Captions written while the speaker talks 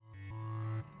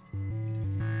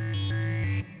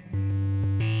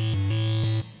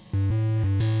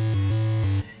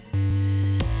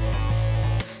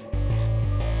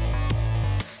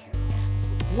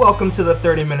Welcome to the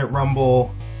 30-Minute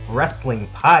Rumble Wrestling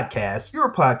Podcast,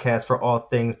 your podcast for all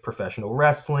things professional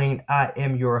wrestling. I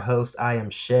am your host. I am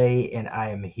Shay, and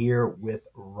I am here with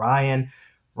Ryan.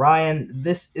 Ryan,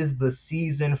 this is the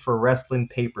season for wrestling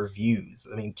pay-per-views.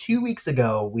 I mean, 2 weeks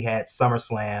ago, we had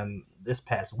SummerSlam. This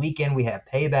past weekend, we had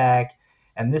Payback.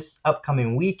 And this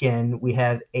upcoming weekend, we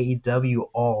have AEW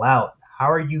All Out. How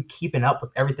are you keeping up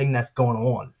with everything that's going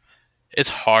on? It's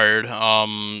hard.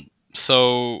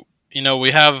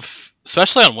 We have,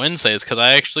 especially on Wednesdays, because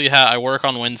I work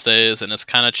on Wednesdays, and it's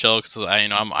kind of chill because I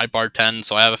bartend,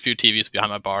 so I have a few TVs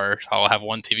behind my bar. I'll have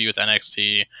one TV with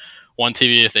NXT, one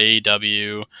TV with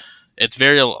AEW. It's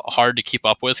very hard to keep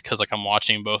up with because I'm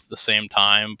watching both at the same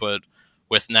time. But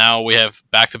with now we have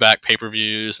back-to-back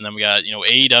pay-per-views, and then we got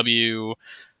AEW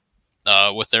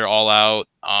with their All Out.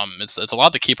 It's a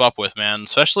lot to keep up with, man.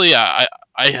 Especially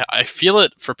I feel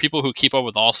it for people who keep up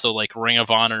with also like Ring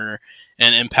of Honor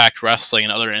and Impact Wrestling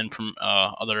and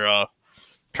other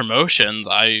promotions.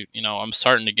 I'm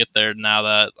starting to get there now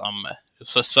that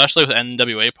especially with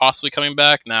NWA possibly coming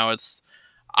back. Now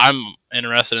I'm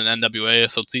interested in NWA,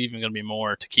 so it's even going to be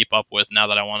more to keep up with now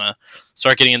that I want to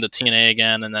start getting into TNA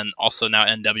again, and then also now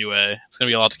NWA. It's going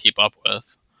to be a lot to keep up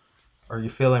with. Are you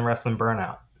feeling wrestling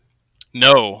burnout?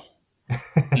 No,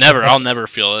 never. I'll never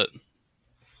feel it.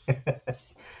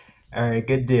 All right,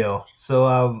 good deal.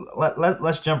 So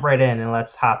let's jump right in and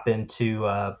let's hop into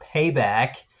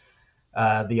Payback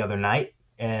the other night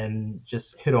and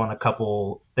just hit on a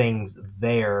couple things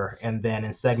there. And then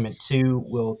in segment 2,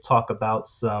 we'll talk about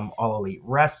some All Elite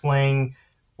Wrestling,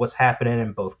 what's happening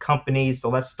in both companies. So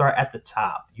let's start at the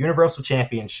top. Universal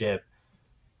Championship.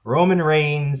 Roman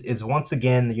Reigns is once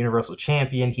again the Universal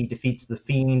Champion. He defeats The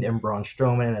Fiend and Braun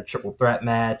Strowman in a triple threat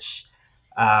match.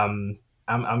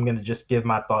 I'm going to just give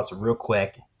my thoughts real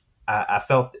quick. I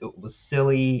felt it was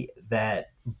silly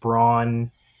that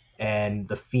Braun and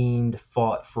The Fiend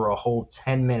fought for a whole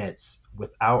 10 minutes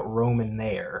without Roman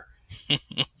there.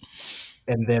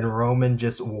 And then Roman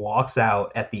just walks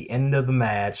out at the end of the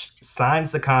match,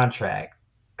 signs the contract,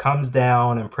 comes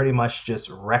down and pretty much just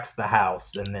wrecks the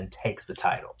house and then takes the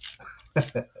title.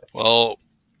 Well,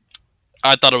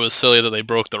 I thought it was silly that they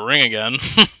broke the ring again.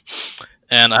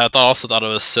 And I also thought it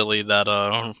was silly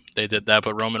that they did that,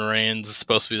 but Roman Reigns is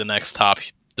supposed to be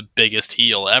the biggest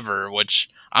heel ever, which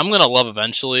I'm going to love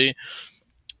eventually.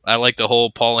 I like the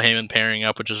whole Paul Heyman pairing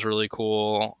up, which is really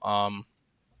cool.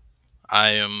 I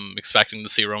am expecting to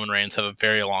see Roman Reigns have a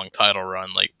very long title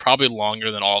run, like probably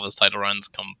longer than all of his title runs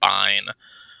combined.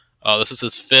 This is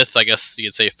his fifth, I guess you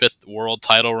could say, fifth world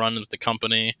title run with the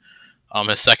company.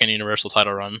 His second Universal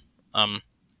title run.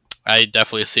 I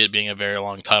definitely see it being a very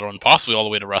long title run, possibly all the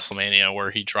way to WrestleMania,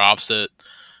 where he drops it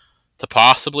to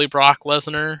possibly Brock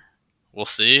Lesnar. We'll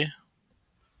see.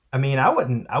 I mean, I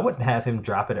wouldn't have him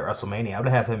drop it at WrestleMania. I would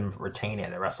have him retain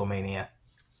it at WrestleMania.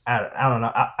 I don't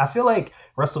know. I feel like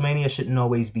WrestleMania shouldn't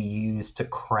always be used to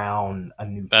crown a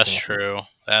new That's champion. true.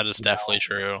 That is definitely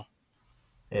true.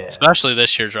 Yeah. Especially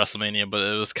this year's WrestleMania, but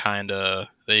it was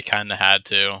they kind of had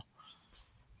to.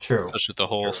 True. Especially with the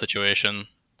whole situation.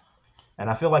 And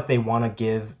I feel like they want to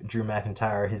give Drew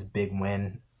McIntyre his big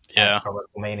win at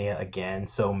WrestleMania again.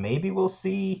 So maybe we'll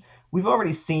see. We've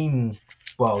already seen,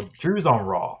 well, Drew's on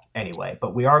Raw anyway,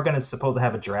 but we are going to supposed to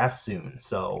have a draft soon.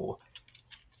 So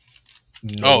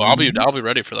maybe. Oh, I'll be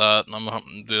ready for that.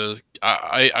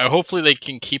 I hopefully they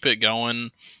can keep it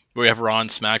going. We have Raw and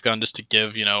SmackDown just to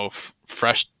give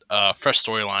fresh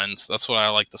storylines. That's what I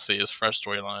like to see is fresh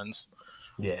storylines.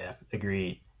 Yeah,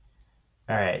 agreed.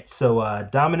 All right, so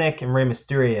Dominic and Rey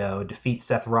Mysterio defeat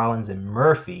Seth Rollins and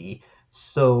Murphy.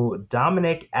 So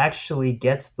Dominic actually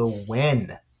gets the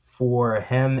win for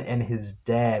him and his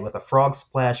dad with a frog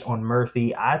splash on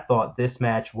Murphy. I thought this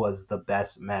match was the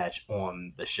best match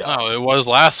on the show. Oh, it was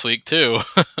last week too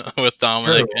with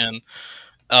Dominic. True. And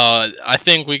I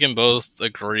think we can both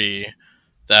agree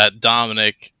that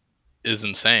Dominic is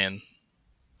insane.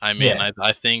 I mean, yeah.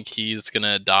 I think he's going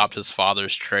to adopt his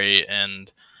father's trait, and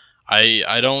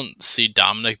I don't see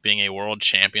Dominic being a world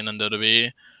champion in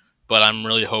WWE, but I'm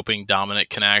really hoping Dominic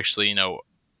can actually,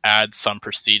 add some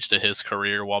prestige to his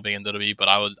career while being in WWE, but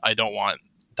I don't want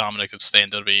Dominic to stay in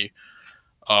WWE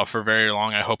for very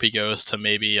long. I hope he goes to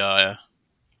maybe I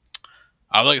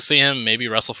would like to see him maybe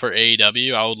wrestle for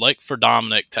AEW. I would like for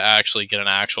Dominic to actually get an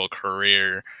actual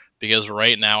career, because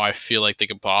right now I feel like they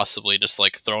could possibly just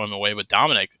like throw him away. But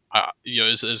Dominic,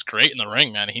 is great in the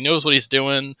ring, man. He knows what he's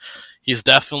doing. He's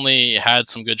definitely had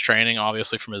some good training,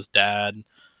 obviously, from his dad.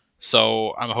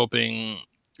 So I'm hoping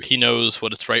he knows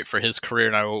what is right for his career,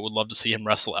 and I would love to see him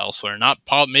wrestle elsewhere.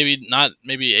 Maybe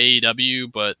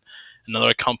AEW, but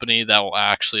another company that will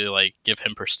actually like give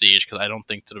him prestige, because I don't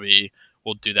think WWE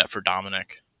will do that for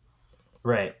Dominic.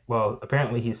 Right. Well,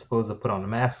 apparently he's supposed to put on a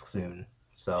mask soon,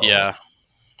 so Yeah,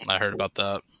 I heard about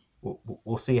that.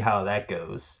 we'll see how that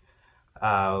goes.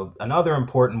 Another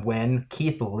important win: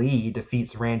 Keith Lee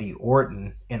defeats Randy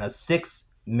Orton in a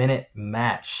 6-minute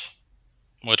match.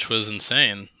 Which was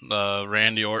insane.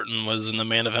 Randy Orton was in the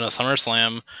main event of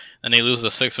SummerSlam, and he loses a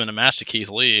 6-minute match to Keith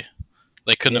Lee.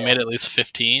 They couldn't have Yeah. made it at least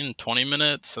 15, 20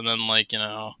 minutes, and then like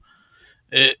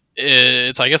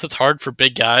it's I guess it's hard for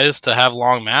big guys to have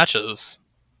long matches.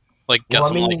 Like get Well, I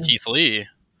someone like mean, Keith Lee.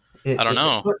 I it, don't it, it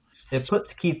know. puts it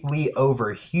puts Keith Lee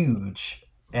over huge,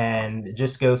 and it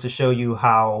just goes to show you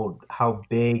how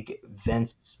big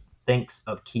Vince thinks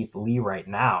of Keith Lee right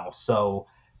now. So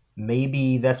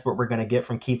maybe that's what we're gonna get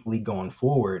from Keith Lee going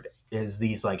forward is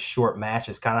these like short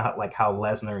matches, kind of like how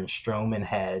Lesnar and Strowman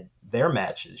had their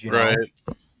matches, Right.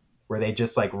 where they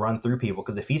just like run through people.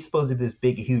 Because if he's supposed to be this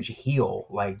big, huge heel,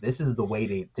 like this is the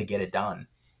way to get it done.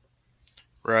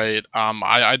 Right.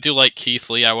 I do like Keith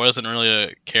Lee. I wasn't really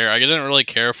I didn't really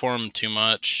care for him too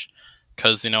much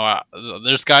because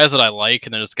there's guys that I like,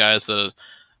 and there's guys that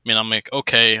I'm like,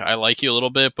 okay, I like you a little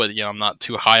bit, but I'm not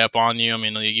too high up on you. I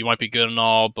mean, you might be good and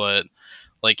all, but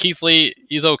like Keith Lee,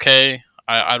 he's okay.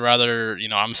 I'd rather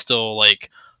I'm still like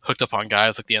hooked up on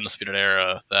guys like the Undisputed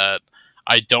Era that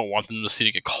I don't want them to see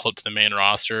to get called up to the main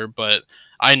roster, but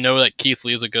I know that Keith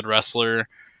Lee is a good wrestler,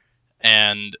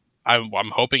 and I'm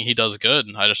hoping he does good.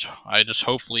 I just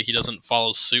hopefully he doesn't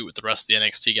follow suit with the rest of the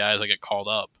NXT guys that get called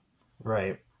up.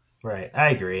 Right, right.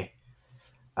 I agree.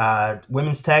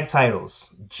 Women's tag titles.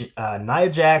 Nia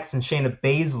Jax and Shayna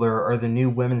Baszler are the new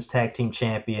women's tag team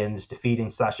champions,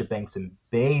 defeating Sasha Banks and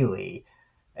Bayley.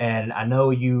 And I know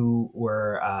you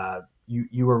were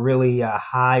really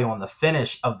high on the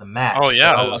finish of the Oh match, so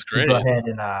yeah, I'll it let was you go great. ahead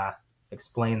and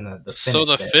explain the So finish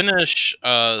the there. finish,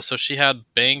 so she had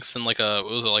Banks in like what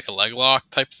was it, like a leg lock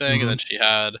type thing, and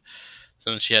Hmm.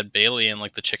 then she had Bailey in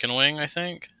like the chicken wing, I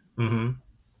think. Hmm.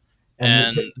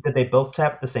 And And did they both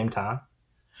tap at the same time?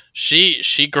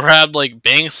 she grabbed like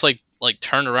Banks, like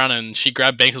turned around, and she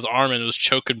grabbed Banks' arm and was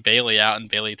choking Bailey out, and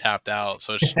Bailey tapped out.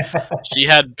 So she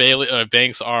had Bailey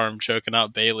Banks' arm choking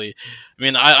out Bailey. I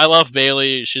mean, I love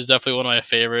Bailey. She's definitely one of my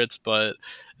favorites, but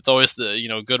it's always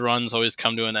good runs always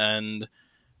come to an end.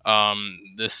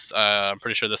 This I'm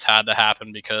pretty sure this had to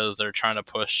happen because they're trying to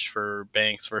push for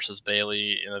Banks versus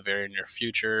Bailey in the very near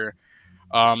future.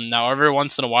 Now, every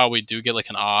once in a while, we do get like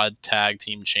an odd tag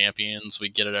team champions. We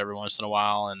get it every once in a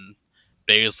while, and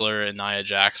Baszler and Nia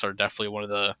Jax are definitely one of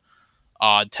the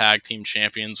odd tag team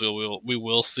champions we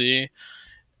will see.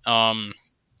 Um,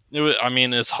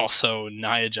 it's also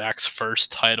Nia Jax's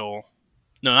first title.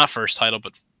 No, not first title,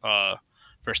 but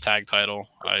first tag title.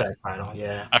 First tag title,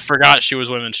 yeah. I forgot she was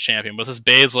women's champion, but this is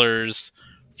Baszler's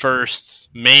first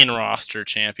main roster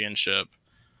championship.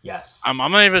 I'm Yes.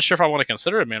 not even sure if I want to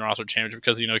consider it a main roster championship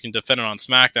because you can defend it on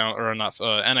SmackDown or not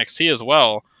NXT as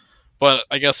well. But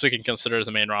I guess we can consider it as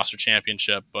a main roster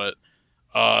championship. But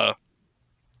uh,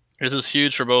 this is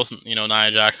huge for both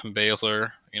Nia Jax and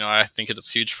Baszler. I think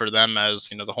it's huge for them as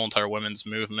the whole entire women's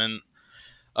movement.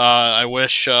 I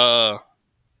wish. I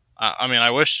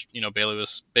wish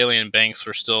Bailey and Banks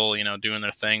were still doing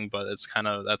their thing, but it's kind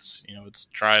of it's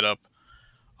dried up.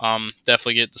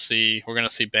 Definitely get to see. We're gonna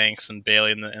see Banks and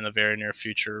Bailey in the very near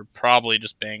future. Probably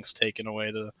just Banks taking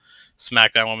away the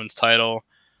SmackDown Women's title.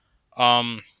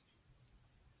 Um,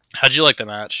 how'd you like the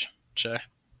match, Jay?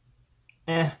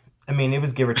 Eh. I mean, it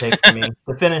was give or take for me.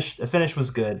 The finish was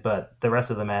good, but the rest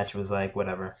of the match was like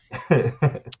whatever.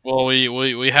 Well,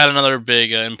 we had another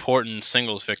big important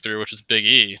singles victory, which is Big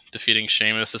E defeating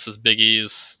Sheamus. This is Big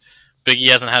E's. Big E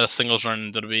hasn't had a singles run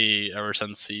in WWE ever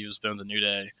since he's been in the New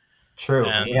Day, True,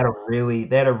 and and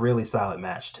they had a really solid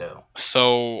match too.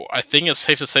 so I think it's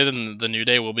safe to say that the New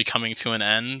Day will be coming to an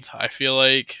end. I feel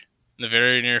like in the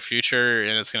very near future,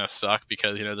 and it's gonna suck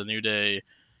because the New Day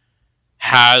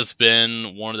has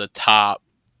been one of the top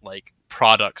like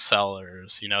product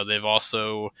sellers. They've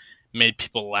also made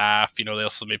people laugh. They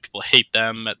also made people hate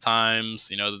them at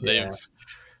times. Yeah,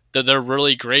 They're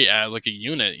really great as like a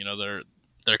unit.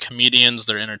 They're comedians,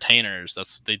 they're entertainers.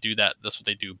 That's what they do. That's what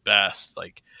they do best.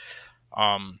 Like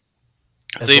um,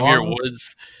 as Xavier long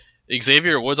Woods.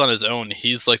 Xavier Woods on his own,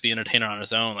 he's like the entertainer on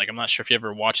his own. Like I'm not sure if you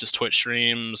ever watch his Twitch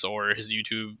streams or his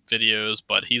YouTube videos,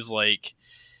 but he's like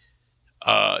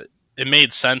uh it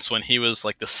made sense when he was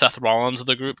like the Seth Rollins of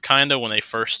the group kind of when they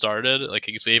first started. Like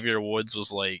Xavier Woods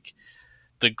was like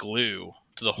the glue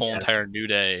to the whole yeah, entire New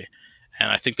Day. And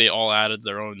I think they all added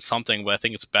their own something, but I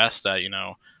think it's best that,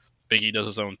 Biggie does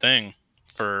his own thing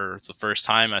for the first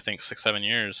time, I think 6, 7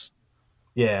 years.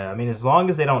 Yeah, I mean, as long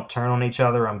as they don't turn on each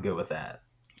other, I'm good with that.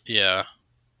 Yeah,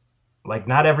 Like,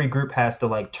 not every group has to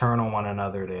like turn on one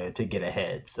another to get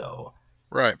ahead. So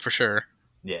right, for sure.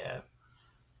 yeah.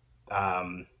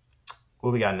 Um,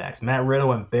 what we got next? Matt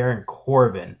Riddle and Baron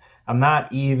Corbin. I'm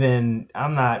not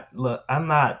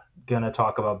gonna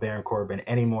talk about Baron Corbin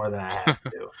any more than I have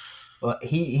to. Well,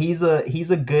 he's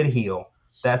a good heel.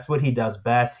 That's what he does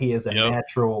best. He is a Yep.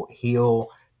 natural heel,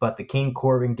 but the King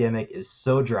Corbin gimmick is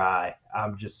so dry.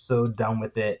 I'm just so done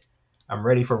with it. I'm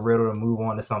ready for Riddle to move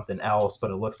on to something else,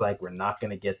 but it looks like we're not going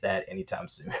to get that anytime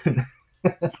soon.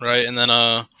 Right, and then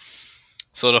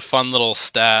so the fun little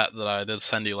stat that I did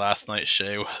send you last night,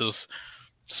 Shay, was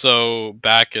so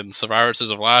back in Survivor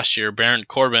Series of last year, Baron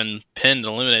Corbin pinned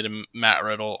and eliminated Matt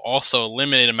Riddle, also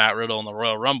eliminated Matt Riddle in the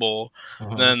Royal Rumble.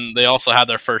 Mhm. Then they also had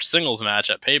their first singles match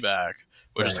at Payback,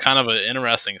 which is Right. kind of an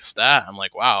interesting stat. I'm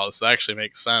like, wow, this actually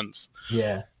makes sense.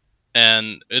 Yeah.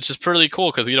 And it's just pretty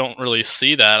cool because you don't really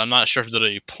see that. I'm not sure if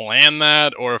they planned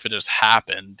that or if it just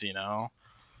happened, you know?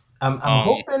 Um,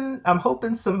 I'm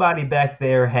hoping somebody back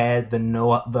there had the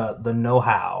know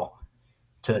how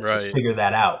to right. figure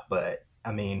that out, but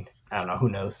I mean, I don't know, who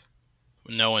knows.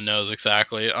 No one knows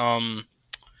exactly.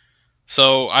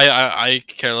 So I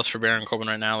care less for Baron Corbin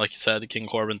right now. Like you said, the King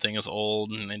Corbin thing is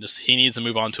old, and he needs to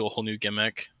move on to a whole new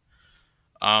gimmick.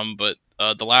 But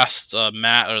the last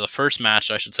match, or the first match,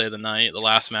 I should say, of the night, the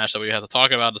last match that we have to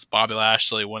talk about is Bobby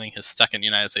Lashley winning his second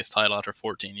United States title after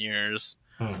 14 years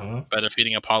Hmm. by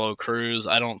defeating Apollo Crews.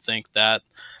 I don't think that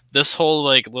this whole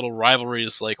like little rivalry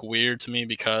is like weird to me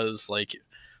because like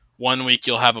one week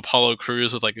you'll have Apollo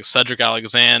Crews with like Cedric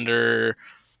Alexander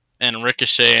and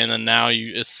Ricochet, and then now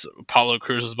it's Apollo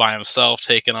Crews is by himself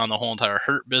taking on the whole entire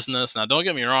Hurt Business. Now, don't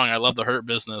get me wrong, I love the Hurt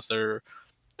Business. They're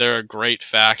a great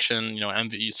faction, you know.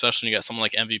 Especially when you got someone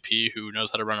like MVP who knows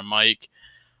how to run a mic,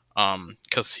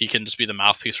 because he can just be the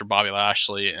mouthpiece for Bobby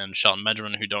Lashley and Shelton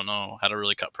Benjamin, who don't know how to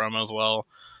really cut promos well.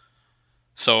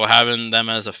 So having them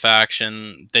as a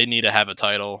faction, they need to have a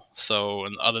title. So,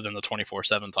 and other than the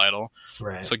 24/7 title,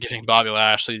 Right. so giving Bobby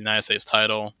Lashley the United States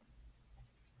title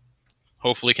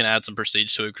hopefully can add some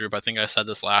prestige to a group. I think I said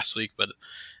this last week, but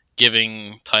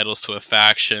giving titles to a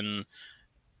faction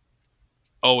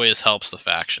always helps the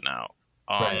faction out.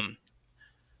 Right. Um,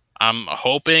 I'm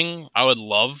hoping, I would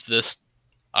love this.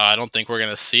 I don't think we're going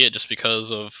to see it just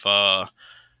because of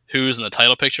who's in the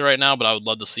title picture right now, but I would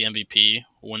love to see MVP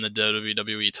win the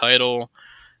WWE title.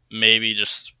 Maybe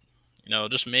just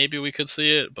maybe we could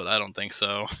see it, but I don't think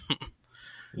so.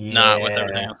 Not with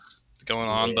everything Yeah. that's going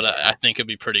on, but Yeah. I think it'd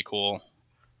be pretty cool.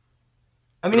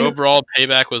 I But mean, overall,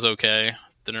 Payback was okay.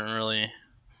 Didn't really.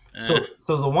 Eh.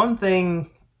 so the one thing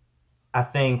I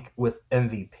think with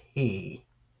MVP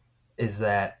is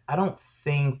that I don't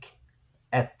think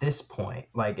at this point,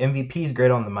 like MVP is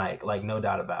great on the mic, like no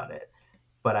doubt about it,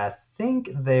 but I think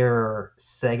their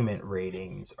segment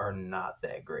ratings are not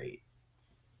that great.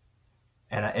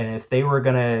 And if they were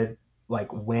gonna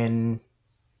like win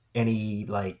any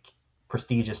like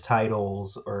prestigious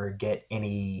titles or get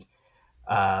any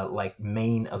like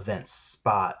main event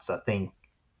spots, I think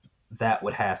that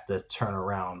would have to turn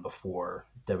around before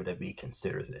WWE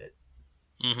considers it.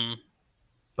 Hmm.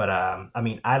 But I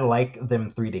mean, I like them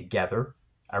three together.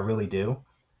 I really do.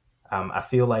 I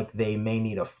feel like they may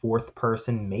need a fourth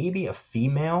person, maybe a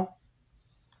female,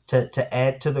 to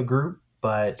add to the group.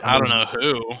 But I I don't mean, know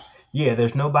who. yeah,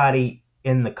 there's nobody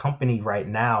in the company right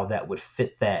now that would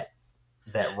fit that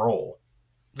role.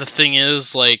 The thing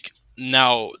is, like,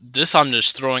 now this I'm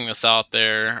just throwing this out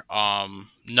there.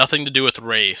 Nothing to do with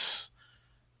race.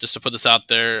 Just to put this out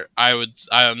there,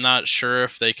 I'm not sure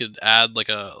if they could add like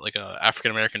a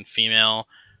African American female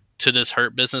to this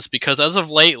Hurt Business because as of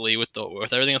lately, with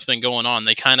everything that's been going on,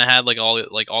 they kind of had like all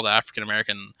the African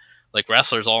American like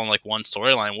wrestlers all in like one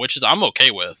storyline, which is I'm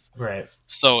okay with. Right.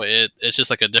 So it's just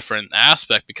like a different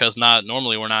aspect because not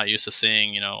normally we're not used to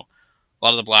seeing a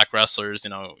lot of the black wrestlers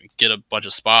get a bunch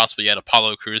of spots, but you had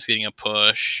Apollo Crews getting a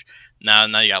push. Now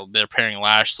they're pairing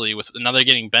Lashley with now they're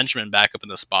getting Benjamin back up in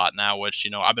the spot now, which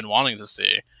I've been wanting to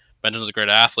see. Benjamin's a great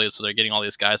athlete, so they're getting all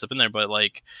these guys up in there, but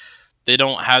like they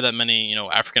don't have that many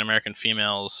African American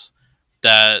females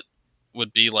that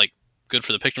would be like good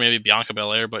for the picture. Maybe Bianca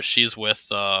Belair, but she's with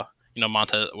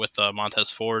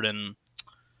Montez Ford and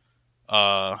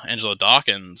Angela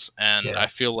Dawkins, and Yeah. I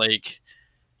feel like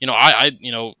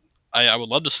I would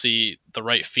love to see the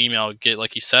right female get,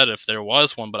 like you said, if there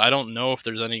was one, but I don't know if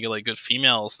there's any like good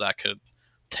females that could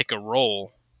take a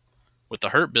role with the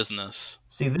Hurt Business.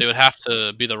 See, They would have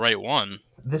to be the right one.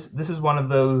 this is one of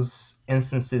those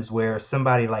instances where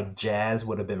somebody like Jazz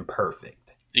would have been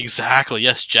perfect. Exactly.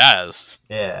 Yes, Jazz.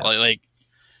 Yeah. Like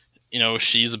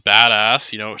she's a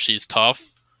badass. She's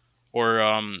tough.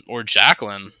 Or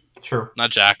Jacqueline, True.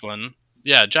 not Jacqueline.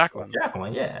 Yeah, Oh, Jacqueline.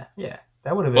 Jacqueline, yeah,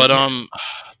 that would have been. But Yeah,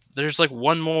 there's like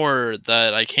one more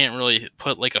that I can't really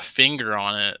put like a finger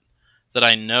on it that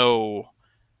I know.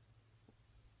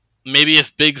 Maybe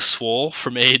if Big Swole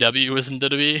from AEW was in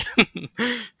WWE,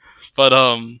 but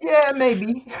yeah,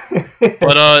 maybe.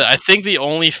 I think the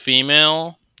only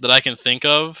female that I can think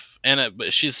of,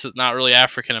 but she's not really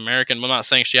African American. I'm not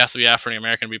saying she has to be African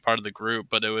American to be part of the group,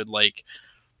 but it would like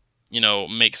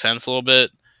make sense a little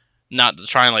bit. Not to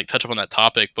try and like touch up on that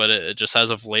topic, but it just as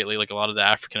of lately, like a lot of the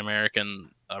African American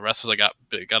wrestlers,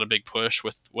 got a big push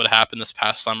with what happened this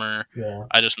past summer. Yeah,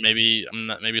 I just maybe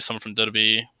someone from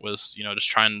WWE was just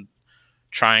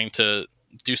trying to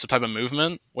do some type of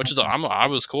movement, which is I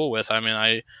was cool with. I mean,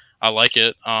 I like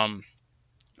it. But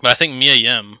I think Mia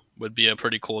Yim would be a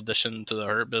pretty cool addition to the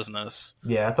Hurt Business,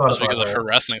 yeah, I thought just about because of her. her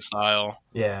wrestling style.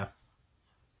 Yeah,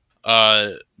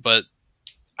 But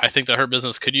I think that Hurt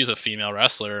Business could use a female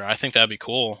wrestler. I think that'd be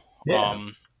cool. yeah,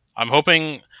 I'm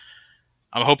hoping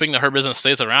the Hurt Business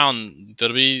stays around.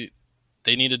 They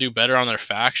need to do better on their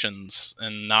factions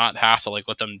and not have to like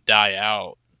let them die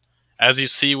out. As you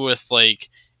see with like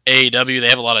AEW, they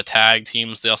have a lot of tag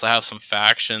teams. They also have some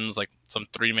factions, like some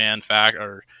three-man tag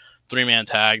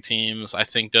teams. I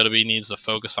think WWE needs to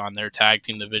focus on their tag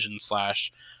team division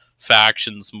 /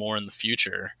 factions more in the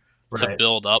future to right.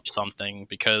 build up something,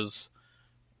 because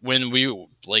when we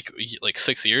like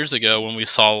 6 years ago when we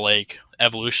saw like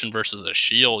Evolution versus the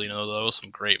Shield, those were some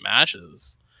great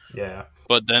matches. Yeah,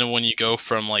 But then when you go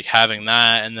from like having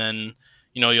that, and then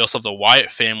you also have the Wyatt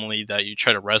family that you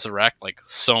try to resurrect like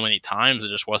so many times, it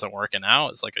just wasn't working out.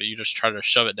 It's like you just try to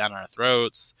shove it down our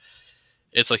throats.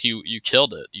 It's like you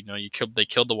killed it. They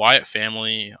killed the Wyatt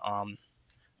family.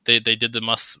 They did the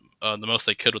most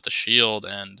they could with the Shield,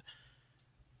 and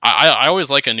I always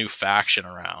like a new faction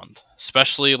around,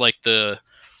 especially like they're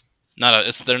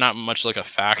not much like a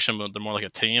faction, but they're more like a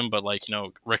team. But like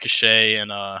Ricochet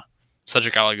and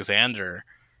Cedric Alexander,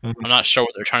 hmm I'm not sure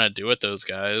what they're trying to do with those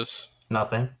guys.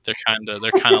 nothing. They're kind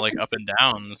of like up and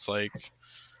down. It's like,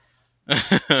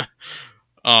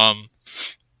 um,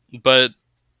 but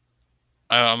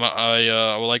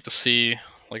I would like to see,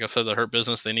 like I said, the Hurt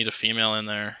Business. They need a female in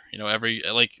there. Every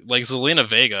like Zelina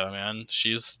Vega, man,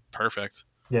 she's perfect.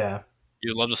 Yeah,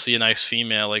 You'd love to see a nice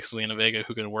female like Zelina Vega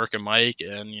who can work a mic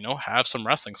and have some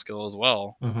wrestling skill as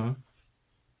well. hmm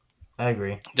I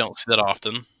agree. Don't see that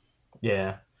often.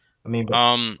 Yeah, I mean,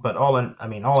 Um, but all in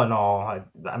all,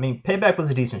 I mean, Payback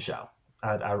was a decent show.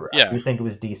 I yeah, do think it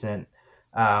was decent.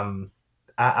 Um,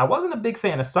 I wasn't a big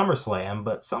fan of SummerSlam,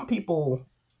 but some people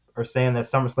are saying that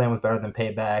SummerSlam was better than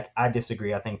Payback. I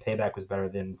disagree. I think Payback was better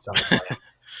than SummerSlam,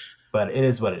 but it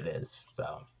is what it is.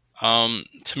 So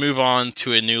To move on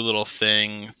to a new little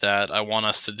thing that I want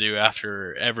us to do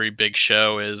after every big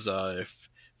show is, if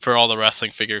for all the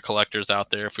wrestling figure collectors out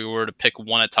there, if we were to pick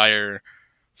one attire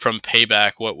from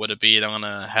Payback, what would it be? And I'm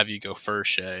gonna have you go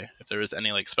first, Shay. If there was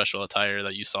any like special attire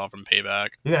that you saw from Payback.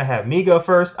 you're gonna have me go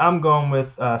first. I'm going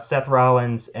with Seth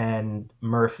Rollins and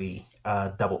Murphy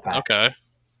double pack. Okay.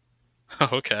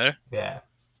 Okay. Yeah,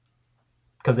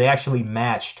 because they actually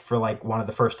matched for like one of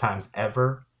the first times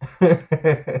ever.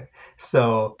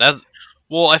 So That's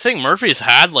Well, I think Murphy's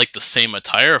had like the same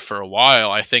attire for a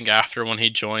while. I think after when he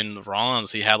joined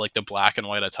Rollins, he had like the black and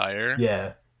white attire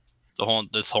yeah,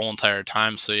 this whole entire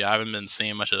time. So yeah, I haven't been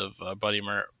seeing much of Buddy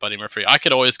Murphy. I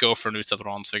could always go for a new Seth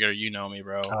Rollins figure. You know me,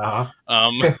 bro. uh-huh.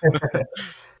 Um,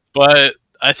 but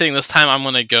I think this time I'm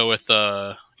gonna go with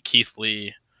Keith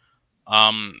Lee.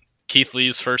 Keith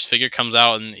Lee's first figure comes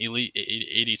out in Elite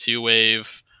 82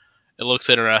 wave. It looks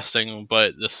interesting,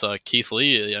 but this this Keith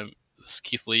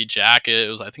Lee jacket,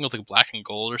 I think it was like black and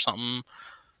gold or something.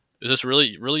 It was just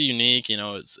really, really unique. It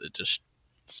just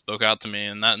spoke out to me,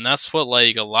 and that's what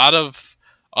like a lot of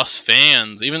us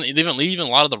fans, even a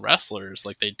lot of the wrestlers,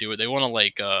 like they do it. They want to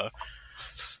like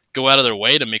go out of their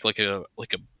way to make like a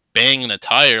banging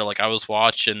attire. Like I was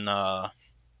watching the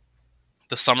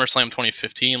SummerSlam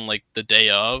 2015, like the day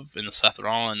of, and Seth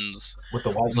Rollins With the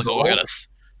white was and like, "Oh, I gold. gotta,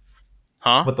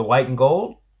 huh?" With the white and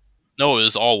gold. No, it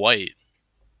was all white.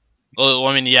 Well,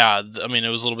 I mean, yeah, I mean, it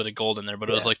was a little bit of gold in there, but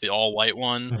it was Yeah. like the all white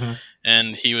one. hmm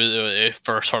And it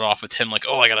first started off with him like,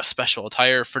 "Oh, I got a special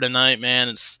attire for tonight, man.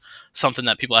 It's something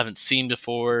that people haven't seen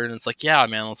before." And it's like, yeah,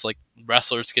 man, it's like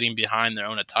wrestlers getting behind their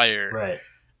own attire. Right.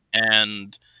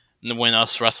 And when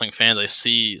us wrestling fans, when they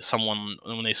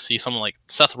see someone like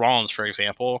Seth Rollins, for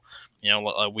example,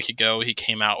 a week ago he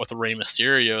came out with Rey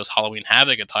Mysterio's Halloween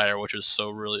Havoc attire, which is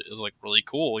really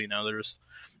cool. There's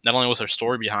not only was there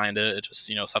story behind it, it's just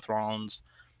Seth Rollins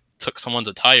took someone's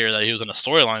attire that he was in a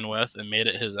storyline with and made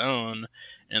it his own.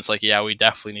 And it's like, yeah, we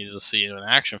definitely needed to see an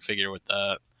action figure with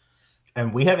that.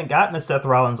 And we haven't gotten a Seth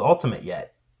Rollins Ultimate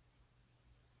yet.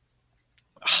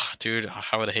 Dude,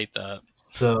 I would hate that.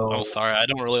 So I'm sorry, I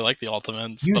don't really like the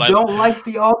Ultimates. You but don't like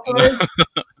the Ultimates?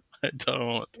 I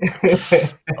don't.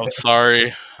 I'm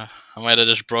sorry. I might have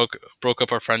just broke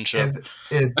up our friendship.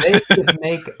 If they could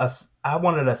make I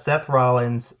wanted a Seth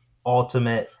Rollins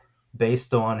Ultimate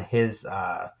based on his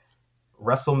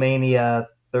WrestleMania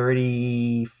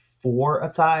 34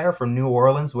 attire from New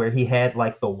Orleans, where he had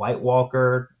like the White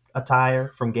Walker attire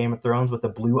from Game of Thrones with the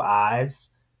blue eyes.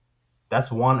 That's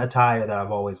one attire that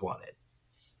I've always wanted.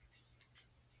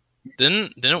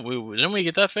 Didn't we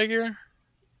get that figure?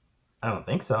 I don't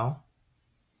think so.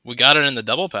 We got it in the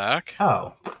double pack.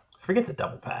 Oh, forget the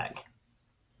double pack.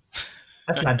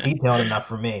 That's not detailed enough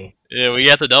for me. Yeah, we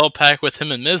got the double pack with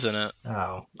him and Miz in it.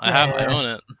 Oh, I own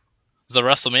it. It's the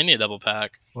WrestleMania double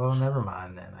pack. Well, never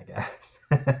mind then, I guess.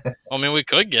 I mean, we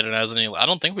could get it as an elite. I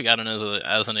don't think we got it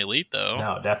as an elite though.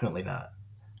 No, definitely not.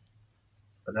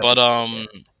 But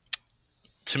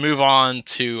to move on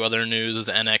to other news is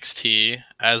NXT.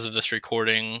 As of this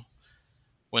recording,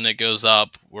 when it goes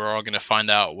up, we're all going to find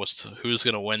out who's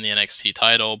going to win the NXT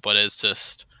title. But it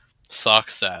just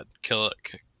sucks that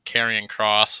Karrion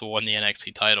Kross won the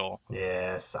NXT title.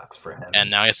 Yeah, it sucks for him.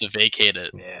 And now he has to vacate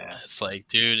it. Yeah. It's like,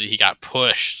 dude, he got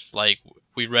pushed. Like,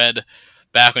 we read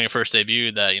back when he first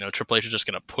debuted that, Triple H was just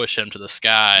going to push him to the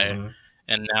sky. Mm-hmm.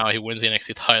 And now he wins the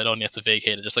NXT title and he has to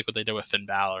vacate it, just like what they did with Finn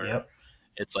Balor. Yep.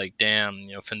 It's like, damn,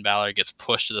 Finn Balor gets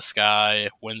pushed to the sky,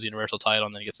 wins the Universal title,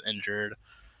 and then gets injured.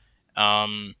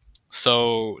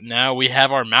 So now we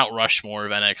have our Mount Rushmore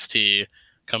of NXT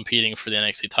competing for the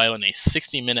NXT title in a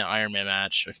 60-minute Iron Man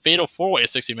match, a fatal 4-way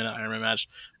 60-minute Iron Man match,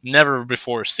 never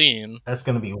before seen. That's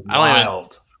going to be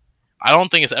wild. I don't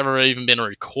think it's ever even been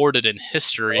recorded in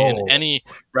history in any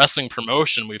wrestling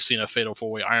promotion. We've seen a fatal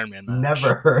 4-way Iron Man match.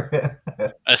 Never.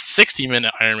 A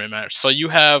 60-minute Iron Man match. So you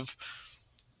have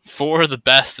four of the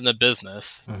best in the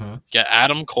business. Mm-hmm. You got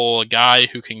Adam Cole, a guy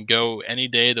who can go any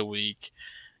day of the week.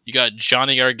 You got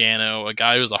Johnny Gargano, a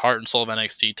guy who's the heart and soul of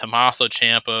NXT. Tommaso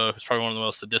Ciampa, who's probably one of the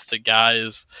most sadistic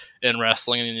guys in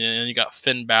wrestling. And then you got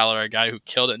Finn Balor, a guy who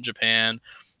killed it in Japan,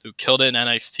 who killed it in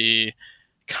NXT,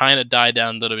 kind of died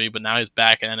down in WWE, but now he's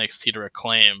back in NXT to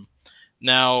reclaim.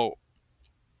 Now,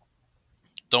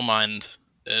 don't mind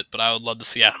it, but I would love to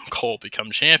see Adam Cole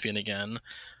become champion again.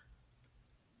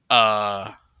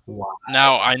 Wow.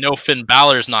 Now, I know Finn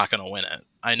Balor's not going to win it.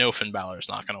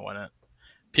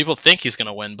 People think he's going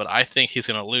to win, but I think he's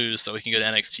going to lose so he can go to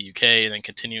NXT UK and then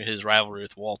continue his rivalry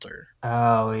with Walter.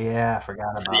 Oh, yeah, I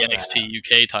forgot about the NXT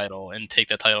UK title and take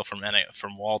that title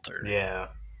from Walter. Yeah.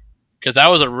 Because that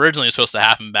was originally supposed to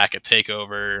happen back at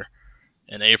TakeOver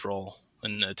in April,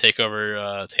 in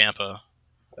TakeOver Tampa.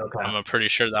 Okay. I'm pretty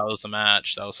sure that was the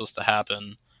match that was supposed to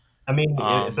happen. I mean,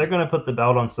 if they're going to put the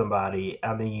belt on somebody,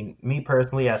 I mean, me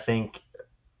personally, I think,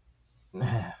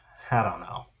 I don't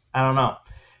know.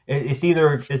 It's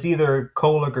either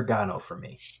Cole or Gargano for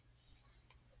me.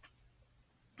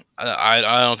 I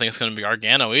don't think it's going to be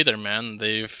Gargano either, man.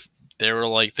 They've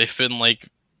been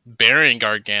burying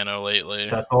Gargano lately.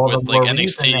 That's all with the more NXT.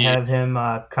 reason to have him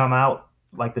come out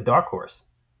like the dark horse.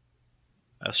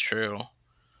 That's true.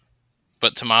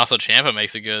 But Tommaso Ciampa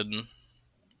makes a good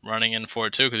running in for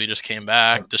it too, because he just came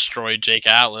back, destroyed Jake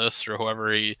Atlas or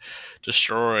whoever he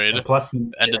destroyed, and plus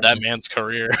ended that man's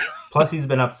career. Plus, he's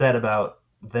been upset about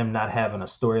them not having a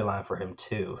storyline for him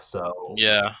too. So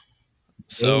yeah.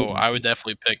 So I would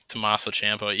definitely pick Tommaso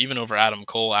Ciampa even over Adam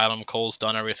Cole. Adam Cole's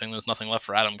done everything. There's nothing left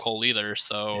for Adam Cole either.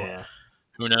 So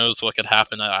who knows what could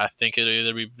happen? I think it'll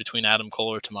either be between Adam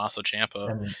Cole or Tommaso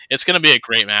Ciampa. It's going to be a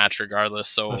great match regardless.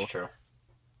 So that's true.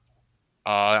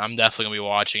 I'm definitely going to be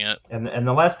watching it. And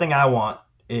the last thing I want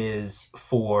is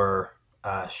for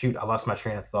I lost my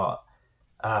train of thought.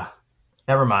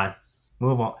 Never mind.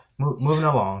 Moving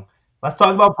along. Let's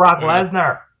talk about Brock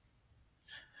Lesnar.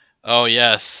 Oh,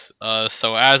 yes.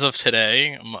 So as of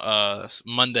today,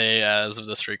 Monday as of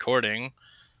this recording,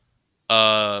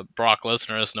 Brock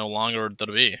Lesnar is no longer with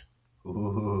WWE.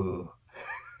 Ooh.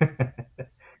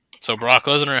 So Brock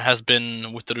Lesnar has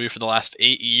been with WWE for the last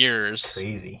 8 years. That's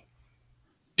crazy.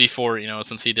 Before,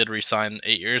 since he did resign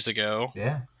 8 years ago.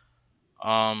 Yeah.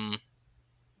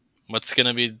 What's going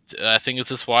to be... I think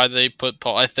this is why they put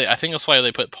Paul... I think that's why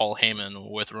they put Paul Heyman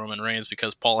with Roman Reigns,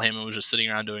 because Paul Heyman was just sitting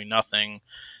around doing nothing,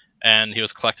 and he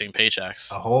was collecting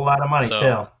paychecks. A whole lot of money,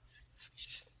 too.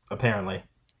 Apparently.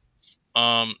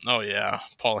 Oh, yeah.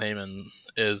 Paul Heyman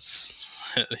is...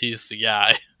 he's the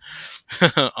guy.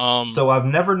 So I've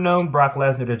never known Brock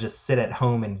Lesnar to just sit at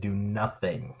home and do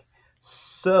nothing.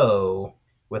 So,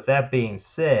 with that being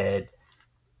said,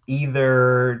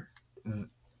 either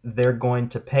they're going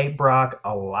to pay Brock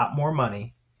a lot more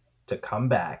money to come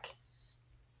back,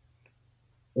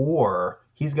 or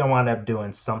he's going to wind up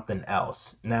doing something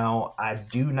else. Now, I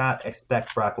do not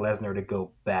expect Brock Lesnar to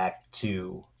go back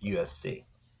to UFC.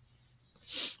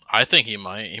 I think he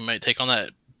might. He might take on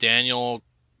that Daniel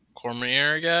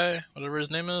Cormier guy, whatever his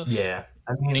name is. Yeah,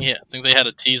 I mean, I think they had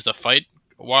a tease to fight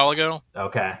a while ago.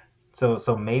 okay, so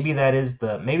maybe that is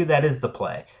the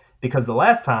play, because the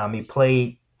last time he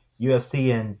played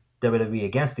UFC and WWE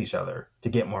against each other to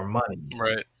get more money.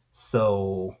 Right.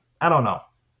 So I don't know.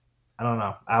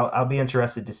 I'll be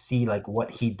interested to see like what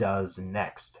he does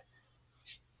next.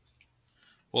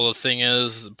 Well, the thing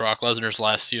is, Brock Lesnar's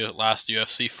last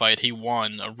UFC fight, he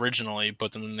won originally,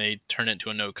 but then they turned it into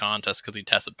a no contest because he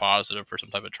tested positive for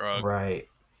some type of drug. Right.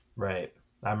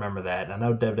 I remember that. I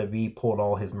know WWE pulled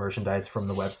all his merchandise from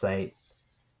the website,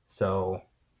 so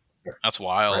That's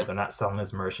wild. right, they're not selling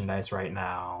his merchandise right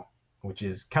now, which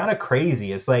is kind of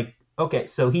crazy. It's like, okay,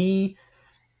 so he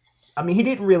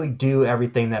didn't really do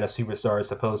everything that a superstar is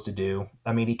supposed to do.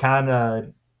 I mean, he kind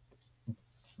of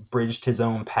bridged his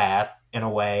own path in a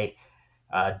way,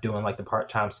 doing like the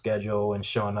part-time schedule and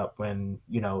showing up when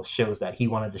shows that he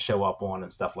wanted to show up on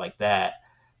and stuff like that.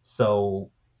 So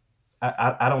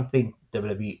I don't think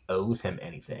WWE owes him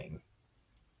anything.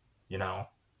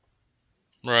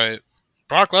 Right.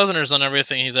 Brock Lesnar's done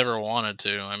everything he's ever wanted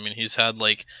to. I mean, he's had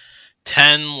like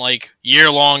 10 like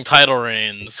year-long title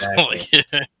reigns. Exactly.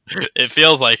 It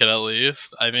feels like it at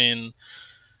least. I mean,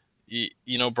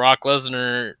 Brock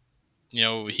Lesnar,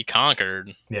 he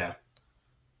conquered. Yeah.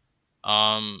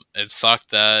 It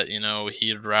sucked that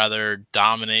he'd rather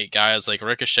dominate guys like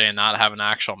Ricochet and not have an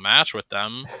actual match with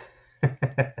them.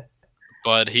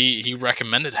 But he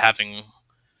recommended having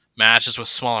matches with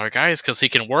smaller guys because he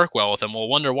can work well with them. We'll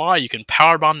wonder why. You can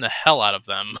powerbomb the hell out of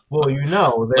them. Well,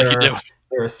 Like you do.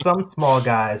 there are some small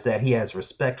guys that he has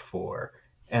respect for,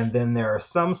 and then there are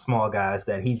some small guys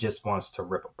that he just wants to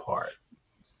rip apart.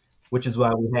 Which is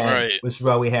why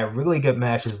we have really good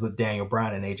matches with Daniel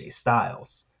Bryan and AJ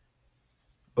Styles.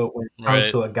 But when it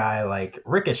comes to a guy like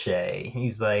Ricochet,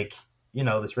 he's like,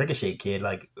 this Ricochet kid,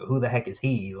 like, who the heck is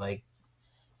he? Like,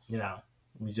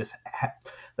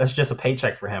 that's just a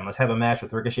paycheck for him. Let's have a match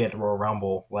with Ricochet at the Royal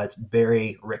Rumble. Let's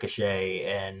bury Ricochet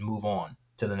and move on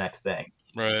to the next thing.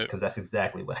 Right. Because that's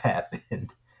exactly what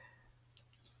happened.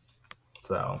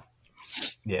 So,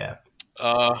 yeah.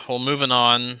 Well, moving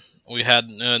on, we had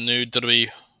new WWE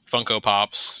Funko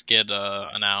Pops get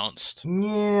announced.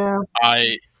 Yeah.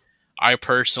 I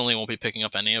personally won't be picking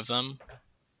up any of them.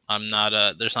 I'm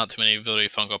not. There's not too many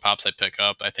WWE Funko Pops I pick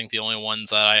up. I think the only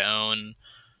ones that I own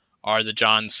are the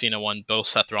John Cena one, both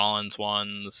Seth Rollins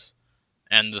ones,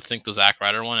 and the Zack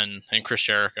Ryder one, and Chris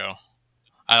Jericho.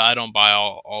 I don't buy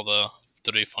all the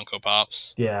WWE Funko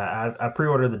Pops. Yeah, I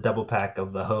pre-ordered the double pack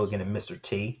of the Hogan and Mr.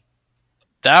 T.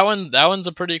 That one's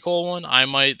a pretty cool one. I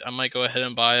might go ahead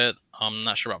and buy it. I'm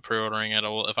not sure about pre-ordering it.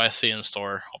 If I see it in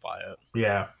store, I'll buy it.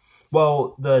 Yeah.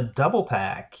 Well, the double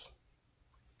pack.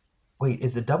 Wait,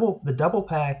 the double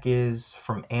pack is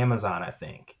from Amazon, I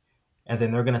think, and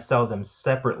then they're gonna sell them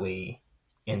separately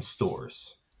in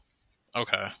stores.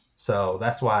 Okay. So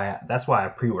that's why I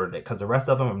pre-ordered it, because the rest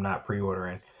of them I'm not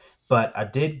pre-ordering. But I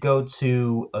did go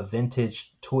to a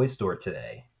vintage toy store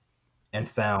today and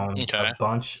found a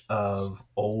bunch of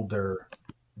older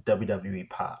WWE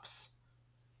Pops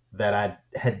that I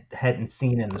hadn't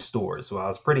seen in the stores. So I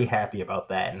was pretty happy about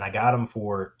that, and I got them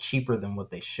for cheaper than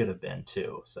what they should have been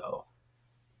too. So.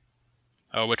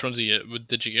 Oh, which ones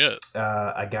did you get?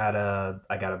 I got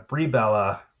a Brie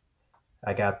Bella.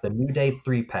 I got the New Day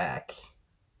 3-pack.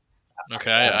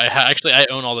 Okay, I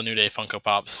own all the New Day Funko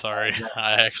Pops. Sorry,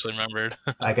 I actually remembered.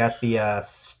 I got the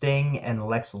Sting and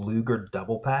Lex Luger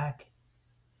double pack.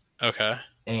 Okay.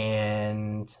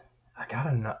 And I got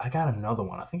another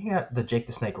one. I think I got the Jake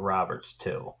the Snake Roberts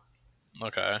too.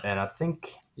 Okay. And I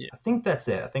think that's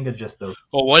it. I think it's just those.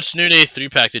 Well, which New Day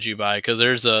 3-pack did you buy? Because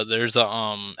there's a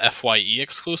FYE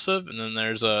exclusive, and then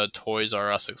there's a Toys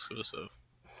R Us exclusive.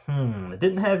 It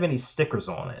didn't have any stickers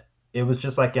on it. It was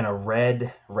just like in a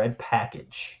red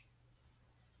package.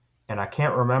 And I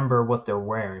can't remember what they're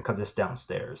wearing because it's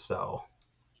downstairs. So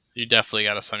you definitely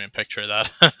got to send me a picture of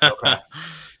that. Okay.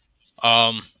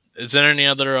 Is there any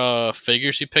other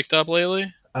figures you picked up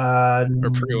lately? Or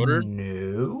pre-ordered?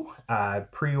 No, I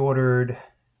pre-ordered.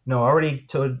 No, I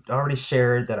already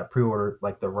shared that I pre-ordered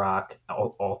like the Rock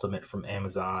Ultimate from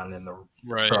Amazon and the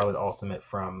Charlotte Ultimate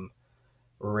from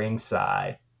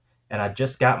Ringside, and I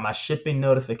just got my shipping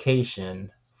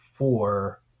notification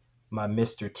for my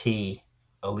Mr. T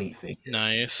Elite figure. So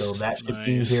Nice, that should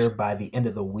be here nice. by the end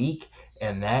of the week,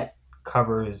 and that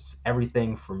covers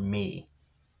everything for me.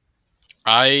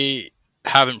 I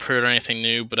haven't pre-ordered anything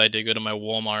new, but I did go to my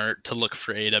Walmart to look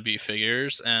for AEW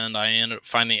figures, and I ended up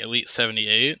finding Elite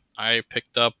 78. I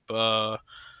picked up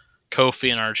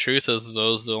Kofi and R-Truth as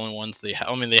those the only ones they had.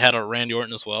 I mean, they had a Randy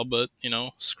Orton as well, but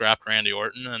scrapped Randy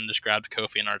Orton and just grabbed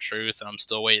Kofi and R-Truth. And I'm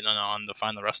still waiting on to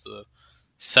find the rest of the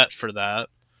set for that.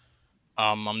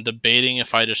 I'm debating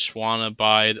if I just want to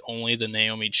buy only the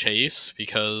Naomi Chase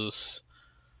because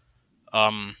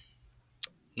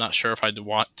not sure if I'd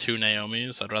want two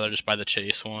Naomis. I'd rather just buy the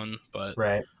Chase one, but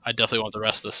Right. I definitely want the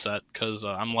rest of the set because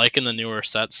I'm liking the newer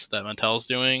sets that Mattel's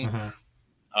doing.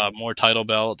 Mm-hmm. More title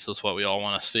belts is what we all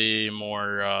want to see.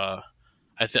 More,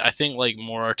 I think like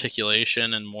more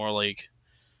articulation and more like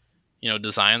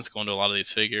designs go into a lot of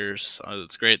these figures.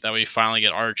 It's great that we finally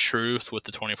get R-Truth with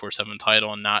the 24/7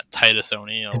 title and not Titus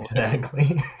O'Neil.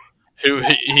 Exactly. Who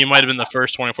he might have been the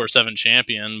first 24/7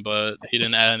 champion, but he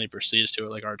didn't add any prestige to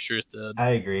it like R-Truth did. I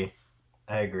agree.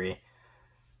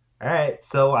 All right,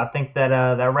 so I think that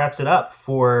that wraps it up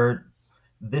for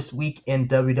this week in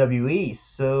WWE.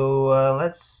 So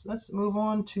let's move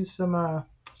on to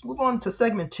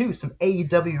segment 2, some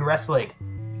AEW wrestling.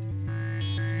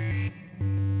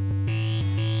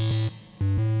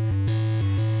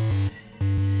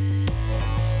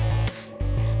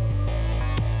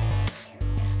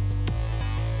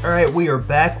 All right, we are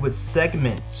back with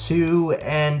segment 2,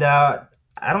 and I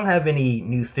don't have any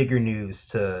new figure news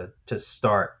to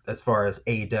start as far as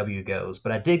AEW goes,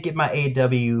 but I did get my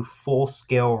AEW full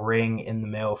scale ring in the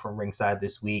mail from Ringside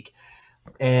this week.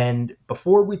 And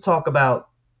before we talk about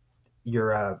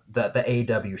your the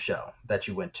AEW show that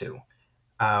you went to,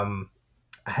 I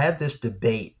had this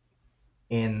debate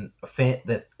in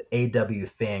the AEW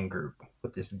fan group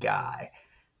with this guy.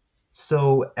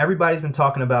 So everybody's been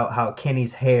talking about how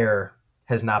Kenny's hair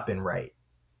has not been right.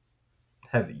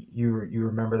 Have you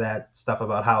remember that stuff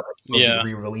about how they're supposed to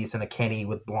be re-releasing a Kenny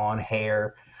with blonde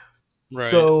hair? Right.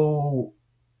 So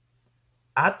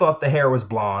I thought the hair was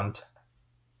blonde,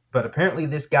 but apparently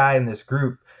this guy in this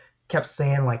group kept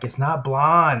saying like it's not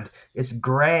blonde, it's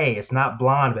gray, it's not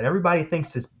blonde, but everybody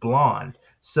thinks it's blonde.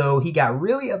 So he got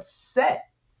really upset.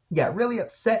 He got really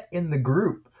upset in the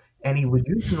group. And he was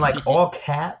using like all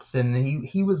caps, and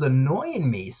he was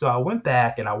annoying me. So I went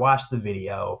back and I watched the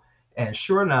video, and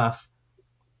sure enough,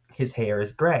 his hair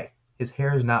is gray. His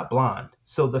hair is not blonde.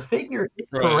 So the figure is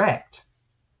correct.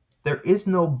 There is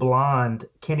no blonde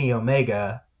Kenny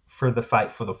Omega for the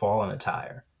Fight for the Fallen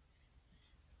attire.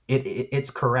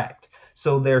 It's correct.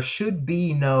 So there should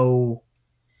be no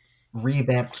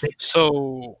revamped figure.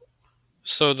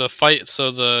 So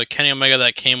the Kenny Omega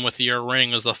that came with your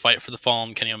ring is the Fight for the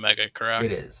Fallen Kenny Omega, correct?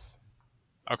 It is.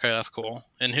 Okay, that's cool.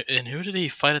 And who did he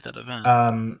fight at that event?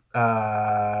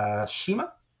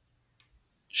 Shima?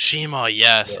 Shima,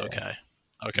 yes. Yeah.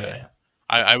 Okay. Yeah.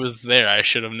 I was there. I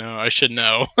should have known. I should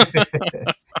know. I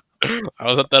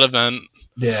was at that event.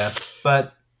 Yeah,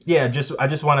 but yeah, I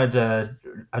just wanted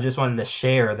to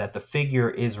share that the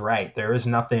figure is right. There is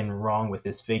nothing wrong with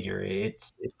this figure.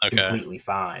 It's completely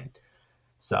fine.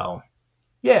 So,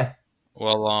 yeah.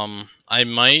 Well, I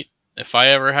might, if I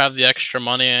ever have the extra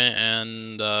money,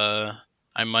 and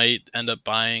I might end up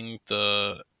buying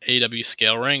the AEW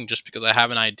scale ring just because I have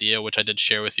an idea, which I did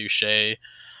share with you, Shay,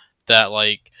 that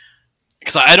like,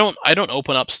 because I don't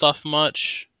open up stuff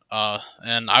much,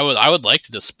 and I would like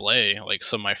to display like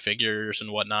some of my figures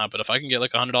and whatnot. But if I can get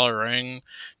like $100 ring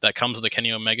that comes with the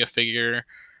Kenny Omega figure,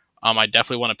 I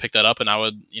definitely want to pick that up, and I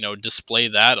would display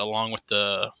that along with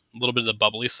the little bit of the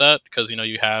bubbly set, because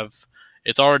you have,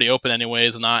 it's already open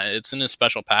anyways, it's in a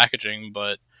special packaging,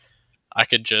 but I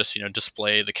could just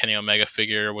display the Kenny Omega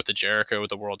figure with the Jericho with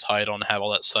the world title and have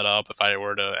all that set up. If I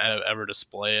were to ever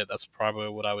display it, that's probably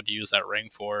what I would use that ring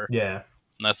for. Yeah,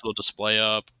 nice little display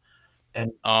up.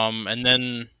 And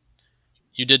then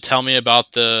you did tell me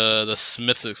about the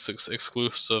Smith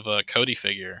exclusive Cody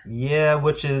figure. Yeah,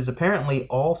 which is apparently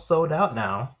all sold out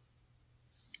now.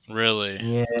 Really?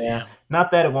 Yeah. Damn.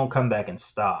 Not that it won't come back in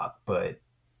stock, but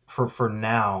for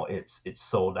now it's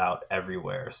sold out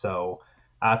everywhere. So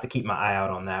I have to keep my eye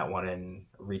out on that one and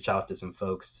reach out to some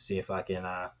folks to see if I can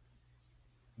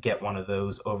get one of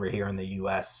those over here in the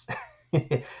US.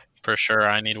 For sure,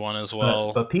 I need one as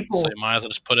well. But people, so you might as well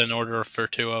just put in order for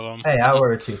 2 of them. Hey, I'll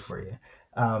order 2 for you.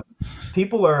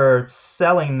 People are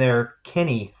selling their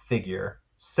Kenny figure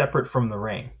separate from the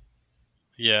ring.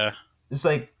 Yeah. It's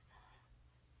like,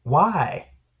 why?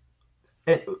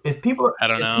 If people are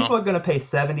going to pay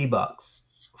 $70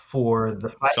 for the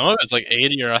fight, some of it's like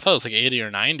 80, or I thought it was like 80 or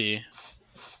 90.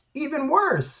 Even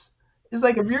worse. It's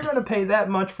like if you're going to pay that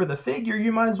much for the figure,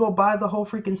 you might as well buy the whole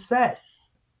freaking set.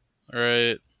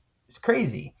 Right. It's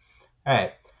crazy. All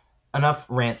right, enough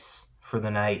rants for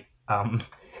the night.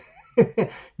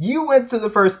 You went to the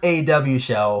first AEW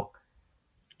show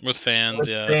With fans, with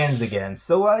fans yes. again.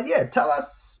 So yeah, tell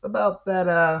us about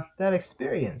that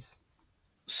experience.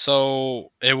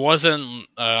 So it wasn't.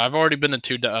 I've already been to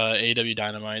two AEW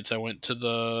Dynamites. I went to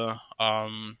the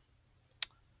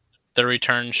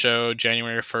return show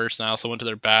January 1st, and I also went to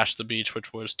their Bash the Beach,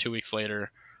 which was 2 weeks later.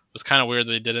 It was kind of weird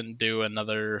they didn't do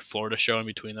another Florida show in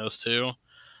between those two.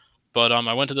 But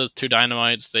I went to the two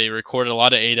Dynamites. They recorded a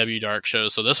lot of AEW Dark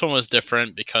shows, so this one was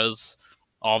different because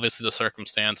obviously the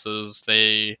circumstances.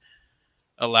 They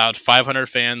allowed 500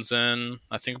 fans in.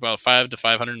 I think about 5 to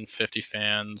 550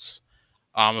 fans.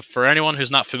 For anyone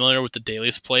who's not familiar with the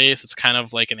Daly's place, it's kind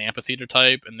of like an amphitheater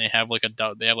type, and they have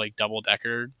like double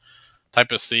decker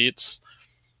type of seats.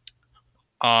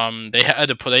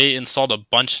 They installed a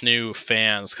bunch new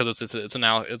fans because it's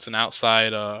an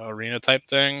outside arena type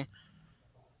thing.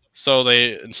 So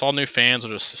they installed new fans,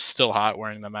 which was still hot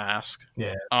wearing the mask.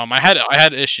 Yeah. I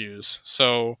had issues,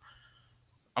 so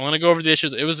I'm gonna go over the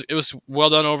issues. It was well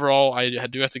done overall. I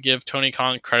do have to give Tony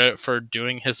Khan credit for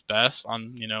doing his best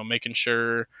on making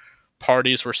sure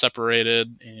parties were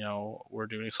separated. We're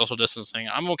doing social distancing.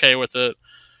 I'm okay with it.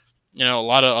 A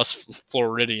lot of us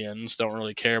Floridians don't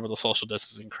really care about the social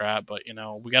distancing crap, but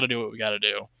we got to do what we got to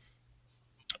do.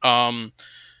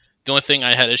 The only thing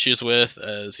I had issues with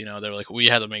is, they're like, we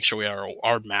had to make sure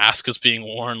our mask is being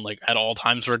worn like at all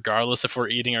times, regardless if we're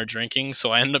eating or drinking.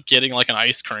 So I ended up getting like an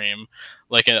ice cream,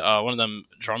 like one of them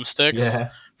drumsticks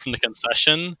from the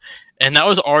concession, and that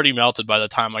was already melted by the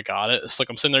time I got it. It's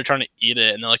like I'm sitting there trying to eat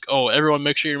it, and they're like, "Oh, everyone,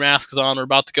 make sure your mask is on. We're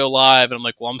about to go live." And I'm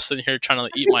like, "Well, I'm sitting here trying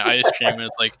to eat my ice cream, and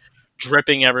it's like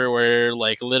dripping everywhere,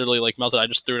 like literally like melted." I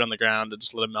just threw it on the ground and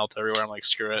just let it melt everywhere. I'm like,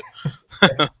 screw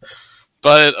it.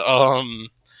 But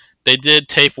they did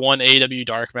tape one AEW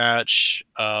Dark match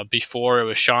before. It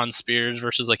was Shawn Spears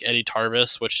versus like Eddie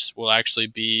Tarvis, which will actually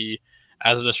be,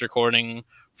 as of this recording,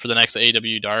 for the next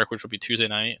AEW Dark, which will be Tuesday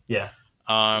night. Yeah.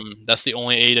 That's the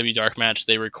only AEW Dark match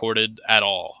they recorded at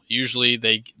all. Usually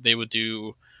they would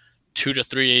do 2 to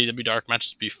 3 AEW Dark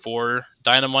matches before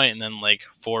Dynamite and then like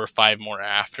 4 or 5 more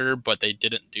after, but they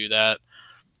didn't do that.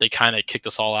 They kind of kicked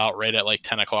us all out right at like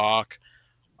 10 o'clock.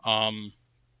 The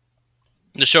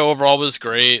show overall was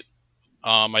great.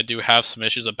 I do have some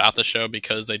issues about the show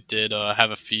because they did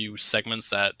have a few segments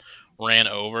that ran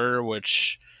over,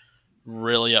 which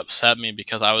really upset me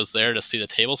because I was there to see the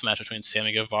tables match between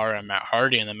Sammy Guevara and Matt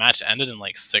Hardy, and the match ended in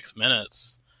like 6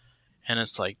 minutes. And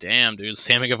it's like, damn, dude,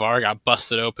 Sammy Guevara got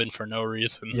busted open for no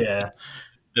reason. Yeah.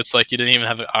 It's like you didn't even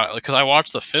have it. Because I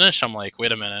watched the finish, I'm like,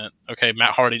 wait a minute. Okay,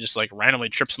 Matt Hardy just like randomly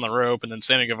trips on the rope, and then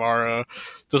Sammy Guevara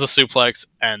does a suplex,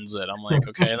 ends it. I'm like,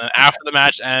 okay. And then after the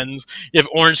match ends, you have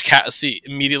Orange Cassidy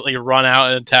immediately run out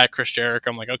and attack Chris Jericho.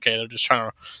 I'm like, okay, they're just trying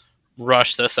to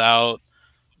rush this out.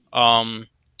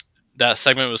 That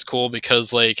segment was cool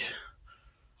because like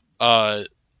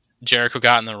Jericho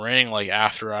got in the ring like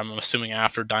after, I'm assuming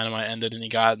after Dynamite ended, and he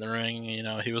got in the ring.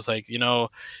 He was like,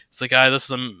 it's like, this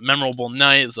is a memorable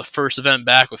night. It's the first event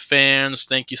back with fans.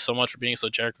 Thank you so much for being so.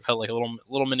 Jericho had like a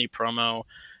little mini promo.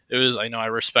 It was, I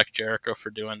respect Jericho for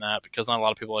doing that because not a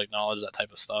lot of people acknowledge that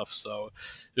type of stuff. So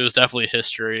it was definitely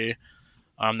history.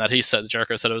 That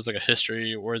Jericho said it was like a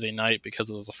history worthy night because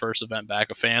it was the first event back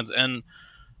with fans, and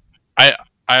I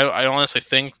honestly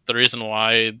think the reason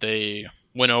why they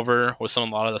went over with a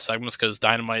lot of the segments because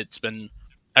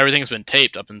everything's been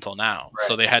taped up until now, Right.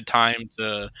 so they had time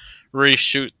to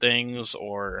reshoot things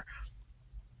or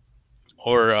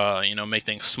make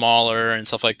things smaller and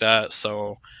stuff like that.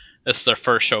 So this is their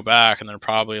first show back, and they're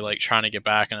probably like trying to get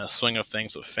back in a swing of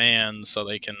things with fans so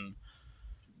they can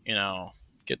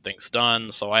get things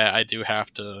done. So I do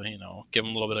have to give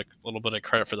them a little bit of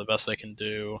credit for the best they can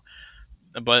do.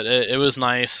 But it was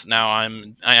nice. Now I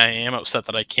am upset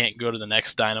that I can't go to the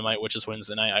next Dynamite, which is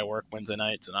Wednesday night. I work Wednesday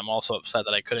nights, and I'm also upset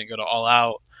that I couldn't go to All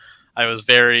Out. I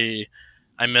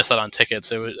missed out on tickets.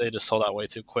 They just sold out way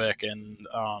too quick. And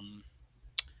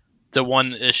the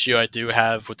one issue I do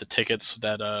have with the tickets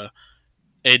that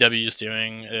AEW is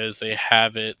doing is they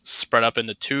have it spread up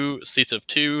into 2 seats of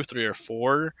 2, 3, or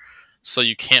 4, so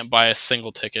you can't buy a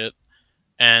single ticket.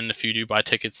 And if you do buy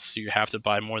tickets, you have to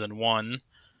buy more than one.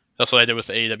 That's what I did with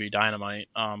the AEW Dynamite.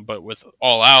 But with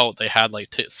All Out, they had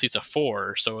like seats of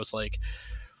 4. So it's like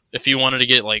if you wanted to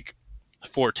get like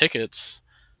 4 tickets,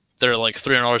 they're like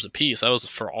 $300 a piece. That was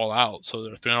for All Out, so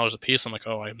they're $300 a piece. I'm like,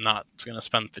 oh, I'm not going to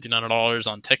spend $1,500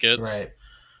 on tickets.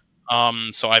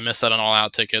 Right. So I missed out on All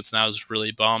Out tickets, and I was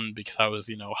really bummed because I was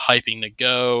hyping to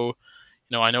go.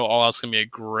 I know All Out's gonna be a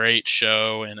great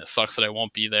show, and it sucks that I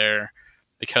won't be there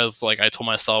because, like I told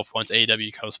myself, once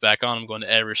AEW comes back on, I'm going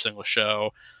to every single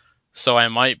show. So I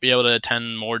might be able to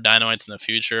attend more Dynamites in the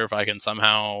future if I can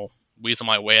somehow weasel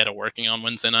my way out of working on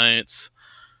Wednesday nights.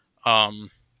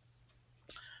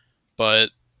 But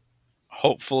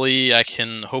hopefully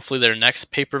hopefully their next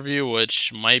pay-per-view,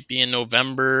 which might be in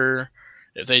November,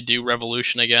 if they do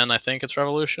Revolution again. I think it's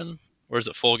Revolution, or is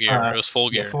it Full Gear? It was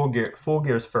Full Yeah, Gear. Full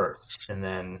Gear's first, and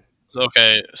then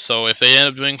Okay, so if they end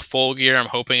up doing Full Gear, I'm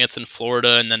hoping it's in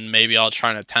Florida, and then maybe I'll try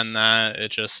and attend that.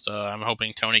 It just I'm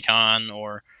hoping Tony Khan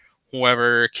or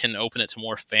whoever can open it to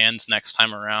more fans next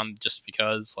time around, just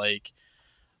because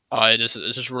it's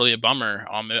just really a bummer.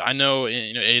 I know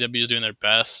AEW is doing their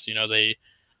best.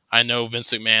 I know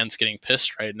Vince McMahon's getting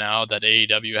pissed right now that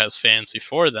AEW has fans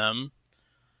before them,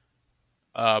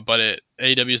 but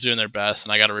AEW is doing their best,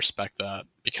 and I got to respect that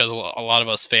because a lot of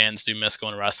us fans do miss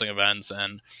going to wrestling events.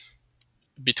 And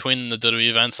between the WWE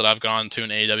events that I've gone to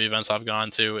and AEW events I've gone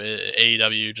to,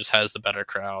 AEW just has the better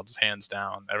crowds, hands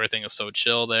down. Everything is so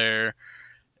chill there.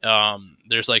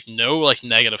 There's no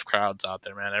negative crowds out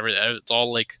there, man. It's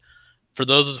all for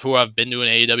those who have been to an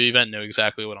AEW event know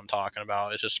exactly what I'm talking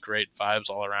about. It's just great vibes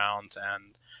all around, and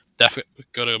definitely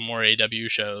go to more AEW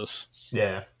shows.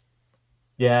 Yeah,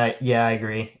 I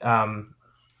agree.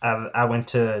 I went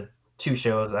to 2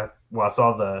 shows. I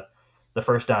saw the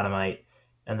first Dynamite,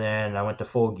 and then I went to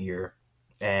Full Gear,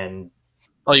 and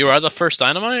Oh, you were at the first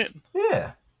Dynamite?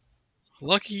 yeah,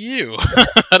 Lucky you.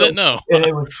 I didn't know. And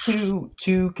it was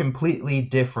two completely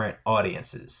different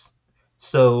audiences.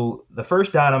 So the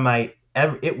first Dynamite,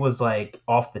 it was like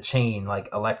off the chain, like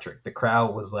electric. The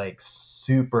crowd was like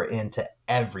super into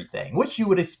everything, which you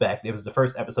would expect. It was the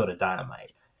first episode of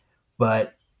Dynamite.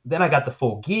 But then I got the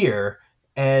Full Gear,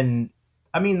 and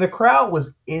I mean, the crowd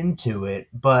was into it,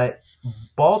 but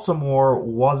Baltimore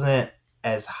wasn't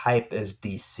as hype as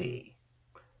DC.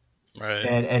 Right.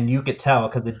 And you could tell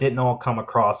because it didn't all come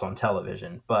across on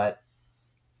television. But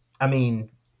I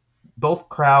mean, both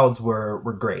crowds were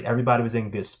great. Everybody was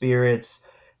in good spirits.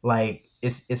 Like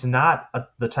it's not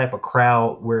the type of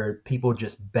crowd where people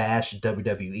just bash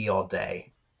WWE all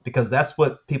day, because that's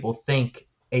what people think.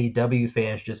 AEW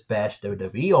fans just bash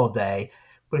WWE all day.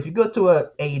 But if you go to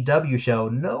a AEW show,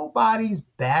 nobody's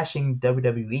bashing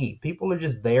WWE. People are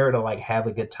just there to like have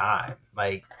a good time.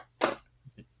 Like,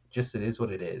 just it is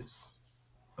what it is.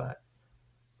 But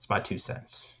it's my 2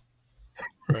 cents.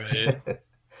 Right.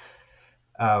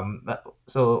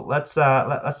 So let's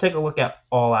take a look at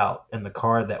All Out and the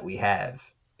card that we have,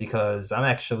 because I'm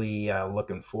actually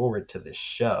looking forward to this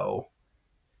show.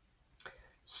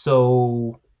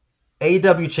 So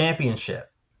AEW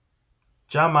Championship,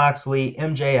 Jon Moxley,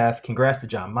 MJF. Congrats to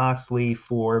Jon Moxley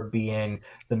for being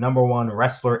the #1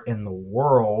 wrestler in the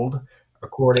world,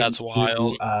 according That's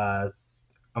wild. to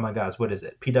oh my gosh, what is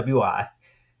it? PWI.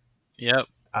 Yep.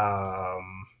 I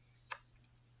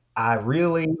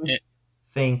really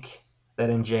think that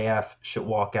MJF should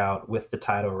walk out with the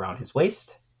title around his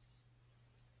waist,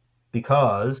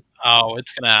 because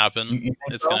it's gonna happen.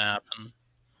 It's gonna happen.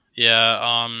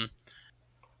 Yeah.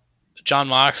 Jon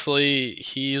Moxley,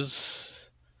 he's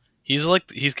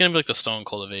gonna be like the Stone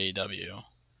Cold of AEW.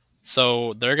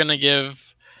 So they're gonna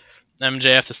give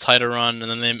MJF this title run,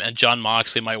 and then Jon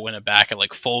Moxley might win it back at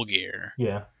like Full Gear.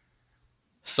 Yeah.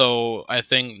 So I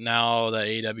think now that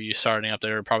AEW is starting up,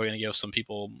 they're probably going to give some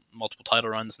people multiple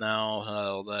title runs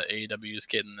now. That AEW is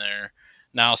getting there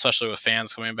now, especially with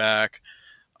fans coming back.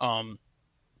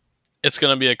 It's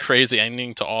going to be a crazy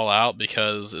ending to All Out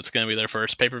because it's going to be their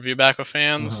first pay-per-view back with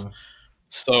fans. Mm-hmm.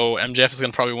 So MJF is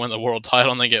going to probably win the world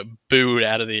title and then get booed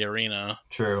out of the arena.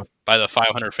 True. By the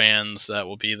 500 fans that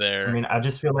will be there. I mean, I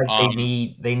just feel like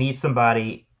they need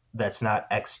somebody that's not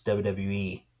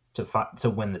ex-WWE to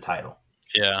win the title.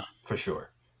 Yeah, for sure.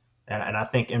 And I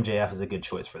think MJF is a good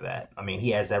choice for that. I mean, he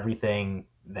has everything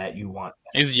that you want.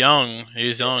 He's young,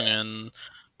 and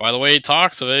by the way he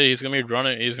talks of it, he's gonna be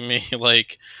running. He's gonna be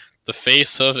like the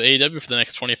face of AEW for the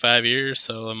next 25 years.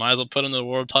 So I might as well put him the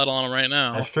world title on him right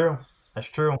now. That's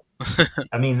true.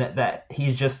 I mean that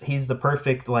he's the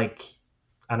perfect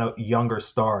younger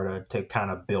star to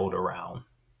kind of build around.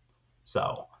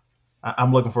 So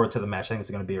I'm looking forward to the match. I think it's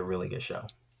going to be a really good show.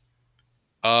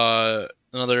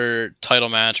 Another title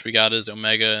match we got is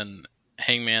Omega and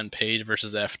Hangman Page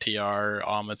versus FTR.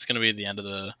 It's going to be the end of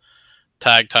the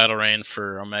tag title reign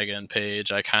for Omega and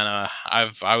Page.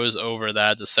 I was over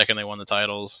that the second they won the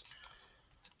titles.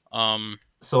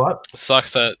 So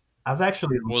sucks that I've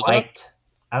actually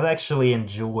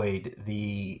enjoyed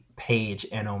the Page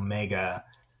and Omega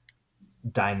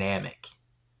dynamic.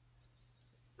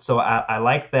 So I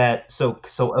like that. So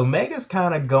Omega's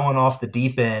kind of going off the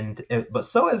deep end, but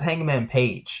so is Hangman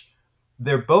Page.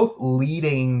 They're both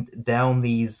leading down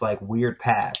these like weird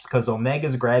paths because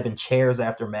Omega's grabbing chairs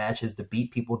after matches to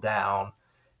beat people down,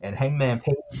 and Hangman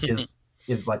Page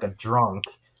is like a drunk,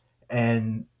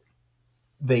 and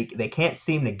they can't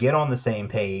seem to get on the same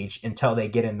page until they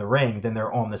get in the ring. Then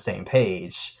they're on the same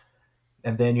page,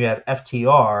 and then you have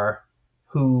FTR,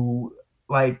 who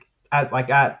like I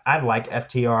like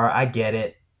FTR. I get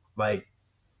it. Like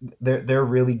they're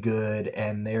really good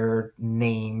and they're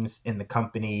names in the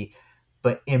company,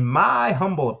 but in my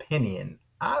humble opinion,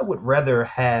 I would rather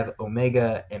have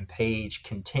Omega and Page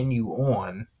continue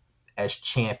on as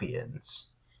champions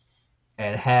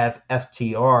and have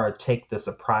FTR take the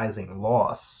surprising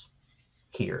loss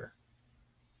here.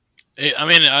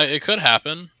 It could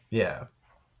happen. Yeah.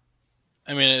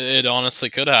 I mean, it honestly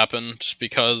could happen just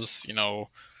because,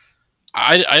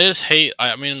 I just hate.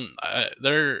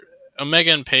 They're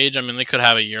Omega and Page. I mean, they could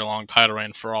have a year-long title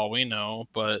reign for all we know,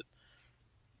 but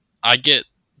I get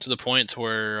to the point to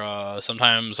where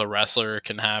sometimes a wrestler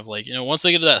can have once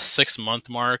they get to that 6 month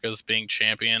mark as being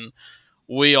champion,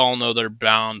 we all know they're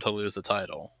bound to lose the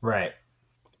title. Right.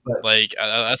 But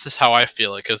That's just how I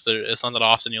feel it, because it's not that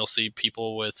often you'll see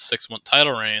people with 6 month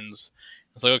title reigns.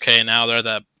 It's like, okay, now they're at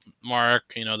that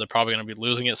mark. They're probably going to be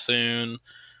losing it soon.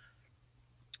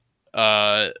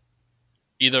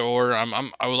 Either or,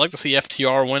 I would like to see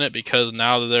FTR win it because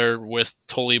now they're with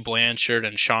Tully Blanchard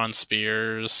and Sean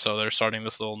Spears, so they're starting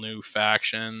this little new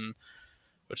faction,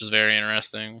 which is very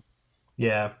interesting.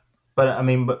 yeah. But I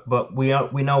mean, but we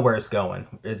know where it's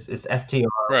going. It's FTR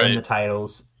win Right? the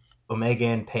titles, Omega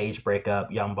and Page break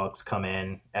up, Young Bucks come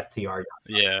in, FTR.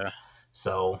 Yeah.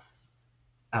 So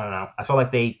I don't know. I feel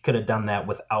like they could have done that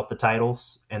without the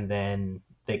titles, and then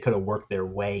they could have worked their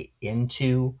way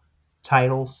into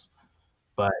titles.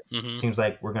 But it hmm seems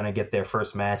like we're gonna get their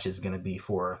first match is gonna be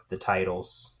for the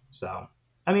titles. So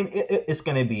I mean, it's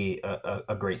gonna be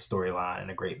a great storyline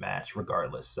and a great match,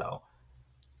 regardless. So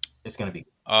it's gonna be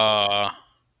Uh,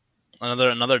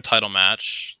 another title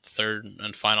match, third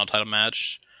and final title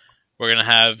match. We're gonna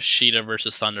have Sheeta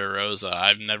versus Thunder Rosa.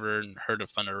 I've never heard of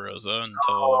Thunder Rosa until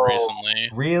oh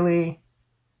recently. really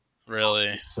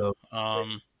Really, so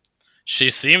she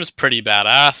seems pretty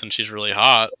badass and she's really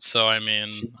hot. So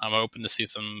she, I'm open to see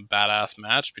some badass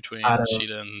match out between of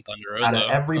Sheeta and Thunder out of Rosa.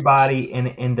 everybody in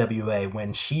NWA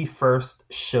when she first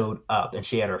showed up and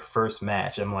she had her first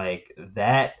match, I'm like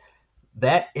that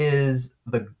is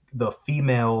the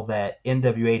female that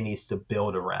NWA needs to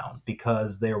build around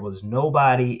because there was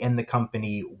nobody in the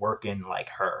company working like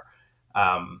her.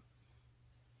 Um,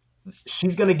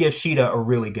 she's going to give Sheeta a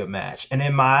really good match, and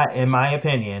in my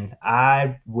opinion,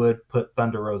 I would put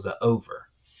Thunder Rosa over,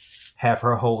 have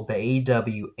her hold the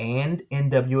AEW and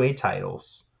NWA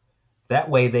titles. That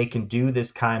way, they can do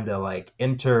this kind of like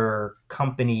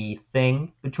inter-company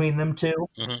thing between them two.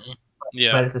 hmm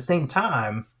Yeah. But at the same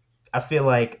time, I feel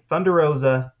like Thunder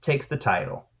Rosa takes the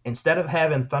title. Instead of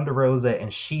having Thunder Rosa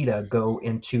and Sheeta go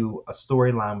into a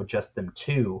storyline with just them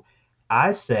two,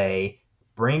 I say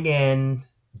bring in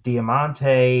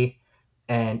Diamante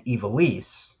and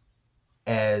Ivelisse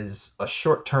as a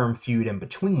short term feud in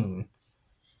between,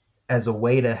 as a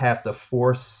way to have to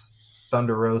force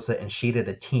Thunder Rosa and Sheeta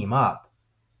to team up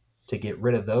to get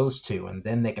rid of those two, and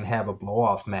then they can have a blow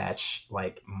off match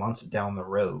like months down the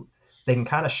road. They can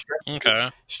kind of Okay.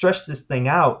 stretch this thing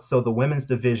out so the women's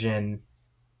division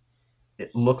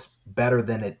it looks better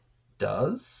than it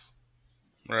does.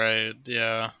 Right.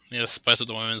 Yeah. Need to spice up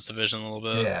the women's division a little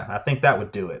bit. Yeah, I think that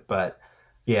would do it. But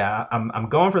yeah, I'm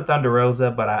going for Thunder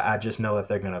Rosa, but I just know that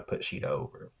they're gonna put Sheeta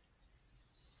over.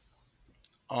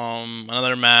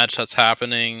 Another match that's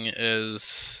happening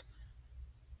is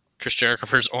Chris Jericho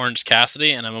versus Orange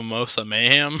Cassidy and a Mimosa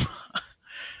Mayhem,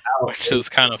 which is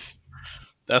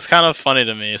that's kind of funny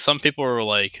to me. Some people were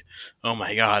like, "Oh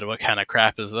my god, what kind of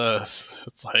crap is this?"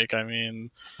 It's like, I mean,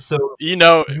 So you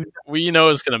know, you, we know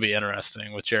it's going to be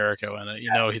interesting with Jericho in it.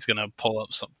 He's going to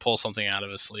pull something out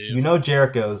of his you sleeve. know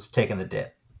Jericho's taking the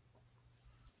dip.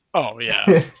 Oh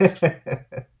yeah,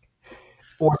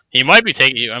 or he might be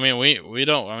taking. I mean, we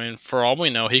don't. I mean, for all we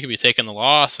know, he could be taking the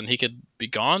loss, and he could be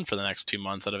gone for the next 2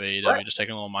 months out of AEW, just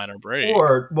taking a little minor break.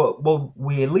 well,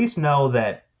 we at least know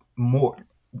that more.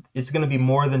 It's going to be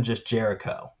more than just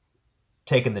Jericho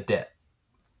taking the dip.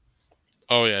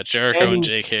 Oh yeah, Jericho and Sammy,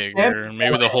 Jake Sammy's Hager,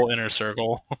 maybe going the in. whole inner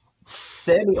circle.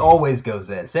 Sammy always goes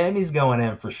in. Sammy's going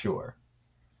in for sure.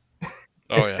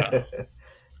 Oh yeah.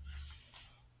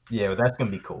 Yeah, that's gonna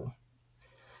be cool.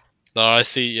 No, I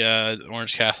see. Yeah,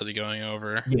 Orange Cassidy going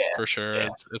over Yeah, for sure. yeah,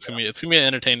 It's gonna be an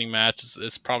entertaining match.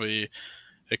 It's probably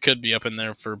it could be up in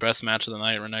there for best match of the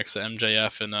night, right next to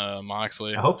MJF and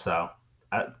Moxley. I hope so.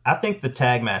 I think the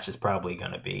tag match is probably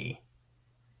going to be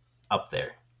up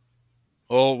there.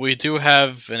 Well, we do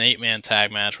have an 8-man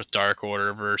tag match with Dark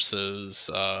Order versus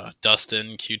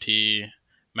Dustin, QT,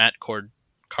 Matt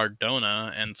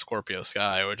Cardona, and Scorpio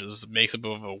Sky, which makes a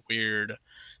bit of a weird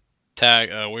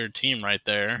weird team right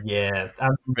there. Yeah,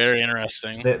 very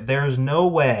interesting. There's no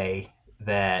way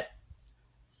that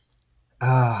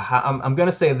I'm going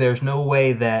to say there's no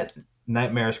way that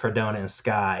Nightmares, Cardona, and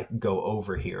Sky go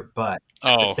over here, but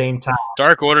at the same time,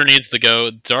 Dark Order needs to go.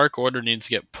 Dark Order needs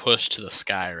to get pushed to the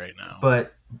sky right now.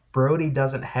 But Brody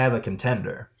doesn't have a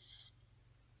contender.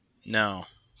 No.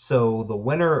 So the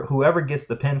winner, whoever gets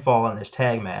the pinfall on this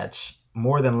tag match,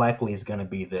 more than likely is going to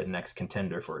be the next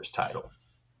contender for his title.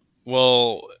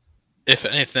 Well, if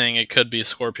anything, it could be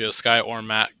Scorpio Sky or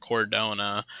Matt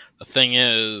Cardona. The thing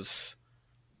is,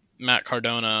 Matt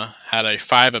Cardona had a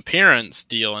 5-appearance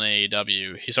deal in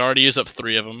AEW. He's already used up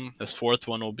 3 of them. His 4th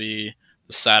one will be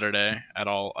this Saturday at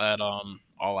All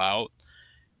Out.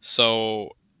 So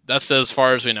that's as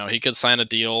far as we know. He could sign a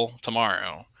deal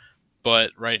tomorrow,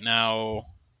 but right now,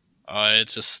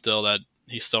 it's just still that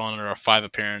he's still under a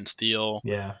 5-appearance deal.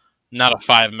 Yeah, not a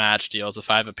 5-match deal. It's a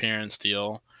 5-appearance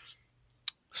deal.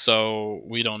 So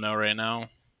we don't know right now.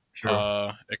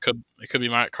 Sure. It could be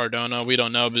Matt Cardona. We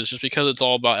don't know, but it's just because it's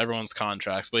all about everyone's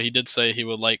contracts. But he did say he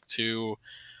would like to,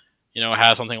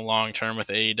 have something long term with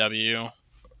AEW.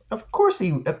 Of course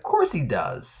he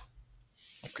does.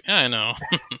 Yeah, I know.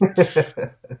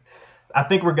 I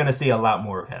think we're going to see a lot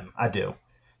more of him. I do,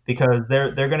 because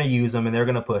they're going to use him and they're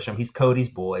going to push him. He's Cody's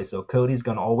boy, so Cody's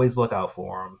going to always look out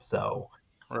for him. So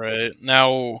right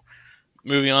now,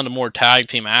 moving on to more tag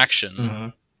team action. Mm-hmm.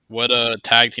 What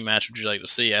tag team match would you like to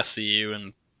see? SCU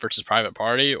and versus Private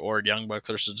Party, or Young Bucks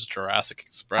versus Jurassic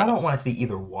Express? I don't want to see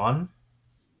either one.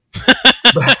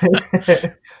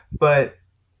 but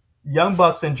Young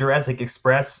Bucks and Jurassic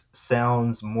Express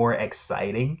sounds more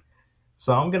exciting.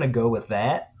 So I'm going to go with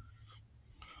that.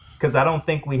 Because I don't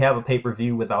think we have a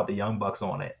pay-per-view without the Young Bucks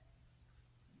on it.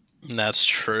 That's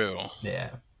true. Yeah.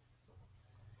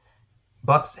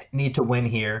 Bucks need to win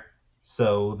here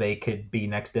so they could be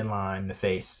next in line to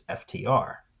face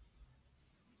FTR.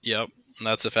 Yep.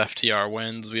 That's if FTR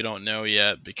wins. We don't know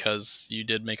yet, because you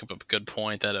did make up a good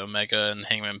point that Omega and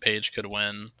Hangman Page could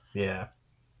win. Yeah.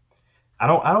 I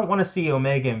don't want to see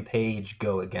Omega and Page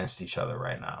go against each other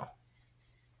right now.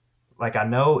 Like, I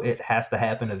know it has to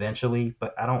happen eventually,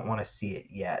 but I don't want to see it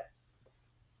yet.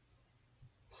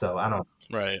 So I don't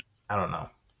know.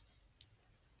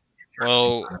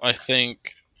 Well, I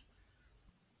think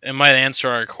it might answer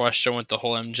our question with the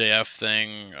whole MJF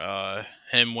thing,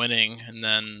 him winning, and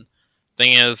then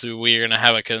thing is, we're going to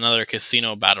have another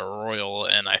casino battle royal,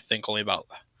 and I think only about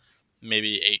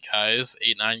maybe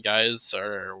 9 guys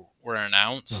were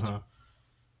announced. Mm-hmm.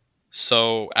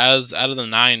 So as out of the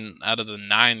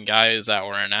nine guys that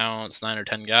were announced, 9 or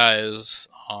 10 guys,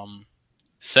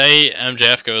 say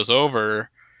MJF goes over,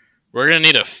 we're going to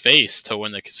need a face to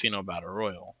win the casino battle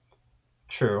royal.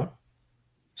 True.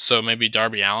 So maybe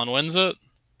Darby Allin wins it?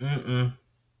 Mm-mm.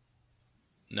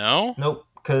 No? Nope,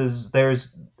 because there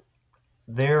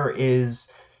is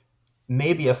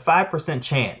maybe a 5%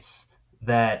 chance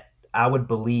that I would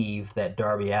believe that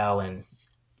Darby Allin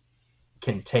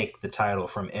can take the title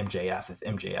from MJF if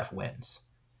MJF wins.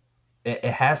 It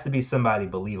has to be somebody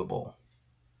believable.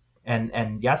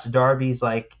 And yes, Darby's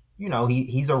like,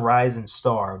 he's a rising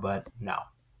star, but no.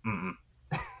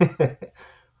 Mm-mm.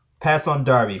 Pass on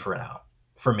Darby for now,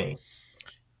 for me.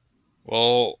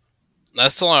 Well,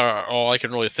 that's all I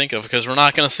can really think of, because we're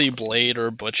not going to see Blade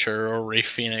or Butcher or Rey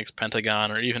Fenix,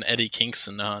 Pentagon, or even Eddie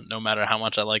Kingston, no matter how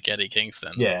much I like Eddie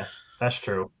Kingston. Yeah, that's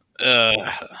true.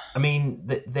 I mean,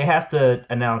 they have to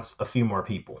announce a few more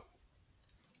people.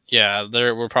 Yeah,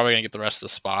 we're probably going to get the rest of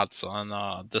the spots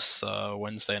on this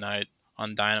Wednesday night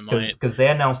on Dynamite. Because they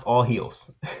announced all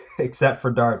heels, except for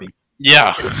Darby.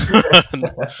 Yeah.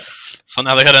 So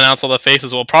now they got to announce all the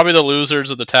faces. Well, probably the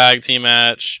losers of the tag team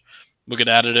match will get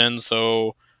added in.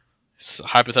 So,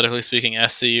 hypothetically speaking,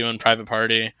 SCU and Private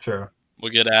Party will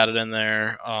get added in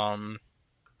there.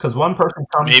 Because one person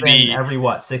comes in every,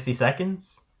 60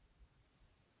 seconds?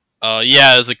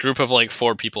 Yeah, there's a group of like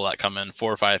 4 people that come in,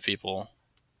 4 or 5 people.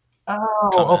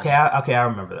 Oh, okay. I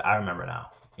remember that. I remember now.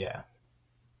 Yeah.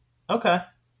 Okay.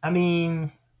 I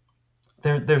mean,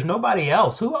 there's nobody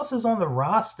else. Who else is on the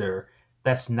roster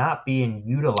that's not being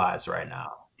utilized right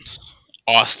now?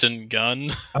 Austin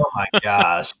Gunn. Oh my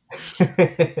gosh.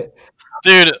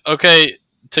 Dude, okay,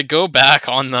 to go back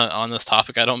on this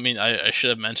topic, I don't mean I should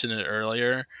have mentioned it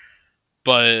earlier,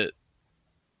 but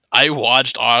I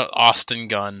watched Austin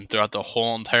Gunn throughout the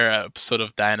whole entire episode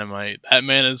of Dynamite. That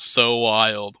man is so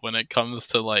wild when it comes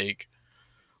to like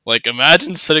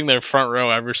imagine sitting there front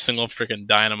row every single freaking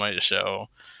Dynamite show,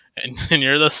 and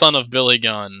you're the son of Billy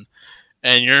Gunn,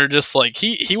 and you're just like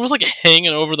he was like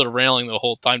hanging over the railing the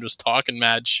whole time, just talking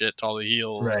mad shit to all the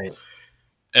heels. Right.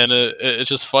 And it's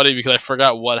just funny because I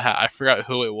forgot I forgot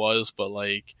who it was, but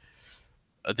like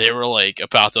they were like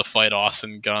about to fight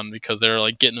Austin Gunn because they were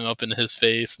like getting up in his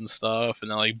face and stuff, and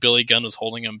then like Billy Gunn was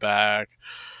holding him back.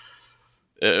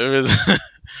 It was,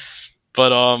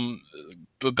 but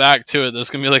back to it. There's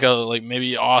gonna be like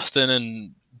maybe Austin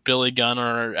and Billy Gunn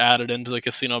are added into the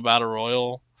Casino Battle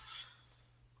Royal.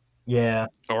 Yeah.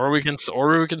 Or we can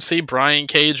see Brian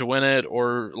Cage win it,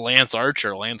 or Lance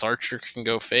Archer. Lance Archer can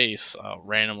go face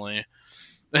randomly.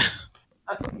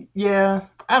 Yeah,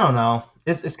 I don't know.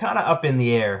 It's kind of up in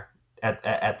the air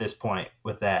at this point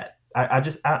with that. I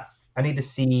need to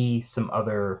see some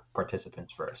other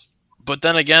participants first. But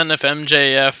then again, if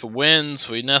MJF wins,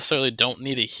 we necessarily don't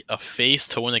need a face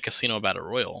to win the Casino Battle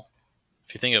Royal.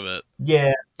 If you think of it,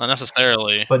 Yeah, not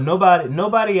necessarily. but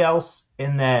nobody else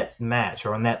in that match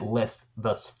or on that list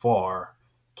thus far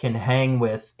can hang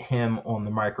with him on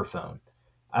the microphone.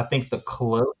 I think the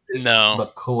closest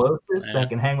that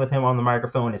can hang with him on the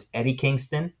microphone is Eddie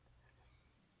Kingston,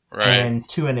 right? And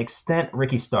to an extent,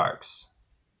 Ricky Starks.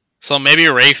 So maybe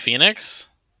Ray Phoenix,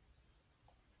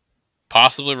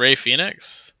 possibly Ray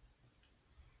Phoenix.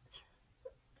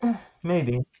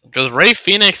 Maybe. Because Ray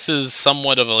Phoenix is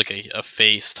somewhat of a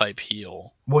face type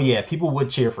heel. Well, yeah, people would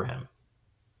cheer for him.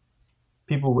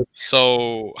 People would.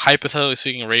 So, hypothetically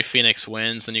speaking, Ray Phoenix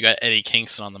wins, and you got Eddie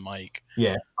Kingston on the mic.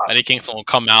 Yeah. Eddie Kingston will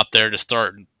come out there to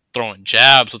start throwing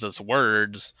jabs with his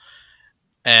words.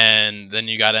 And then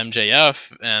you got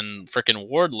MJF and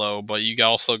freaking Wardlow, but you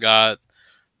also got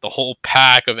the whole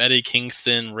pack of Eddie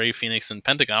Kingston, Ray Phoenix, and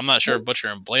Pentagon. I'm not sure if Butcher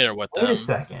and Blade are with them. Wait a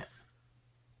second.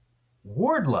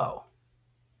 Wardlow.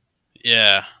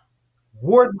 Yeah.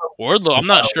 Wardlow, I'm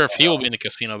not sure if he will be in the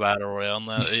Casino Battle Royale.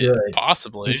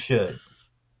 Possibly. He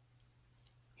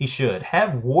should.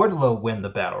 Have Wardlow win the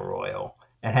Battle Royal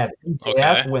and have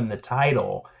MJF win the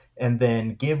title, and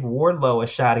then give Wardlow a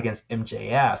shot against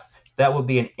MJF. That would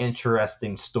be an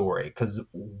interesting story, because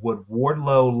would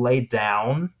Wardlow lay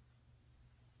down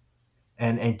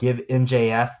and give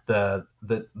MJF the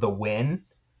win,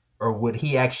 or would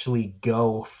he actually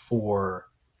go for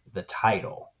the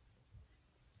title?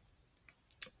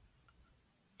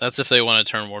 That's if they want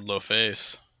to turn Wardlow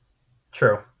face.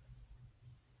 True.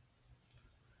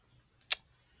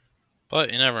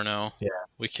 But you never know. Yeah.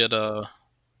 We could. All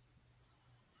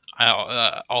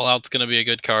Out's going to be a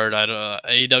good card.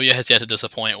 AEW has yet to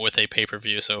disappoint with a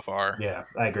pay-per-view so far. Yeah,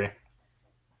 I agree.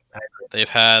 They've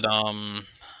had how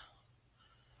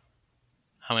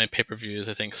many pay-per-views?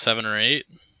 I think 7 or 8.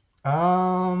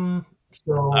 So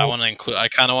I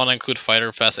kind of want to include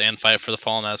Fyter Fest and Fight for the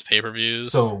Fallen as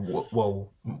pay-per-views. So,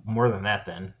 well, more than that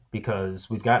then, because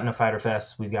we've gotten a Fyter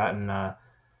Fest, we've gotten a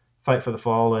Fight for the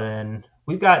Fallen,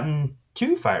 we've gotten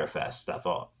 2 Fyter Fests, I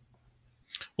thought.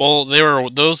 Well, they were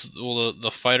those. Well,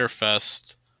 the Fyter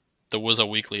Fest, there was a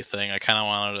weekly thing. I kind of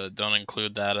wanted to don't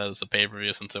include that as a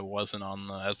pay-per-view since it wasn't on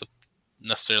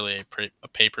necessarily a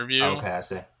pay-per-view. Okay,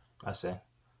 I see.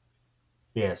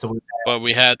 Yeah, so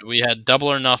we had Double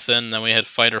or Nothing, then we had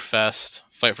Fyter Fest,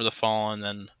 Fight for the Fallen,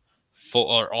 then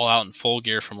All Out in Full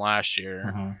Gear from last year.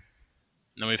 Mm-hmm.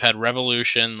 Then we've had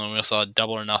Revolution, then we also had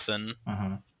Double or Nothing.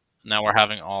 Mm-hmm. Now we're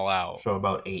having All Out. So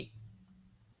about 8.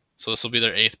 So this will be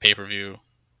their 8th pay-per-view,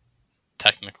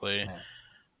 technically.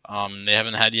 Yeah. They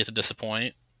haven't had yet to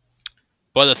disappoint.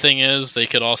 But the thing is, they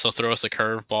could also throw us a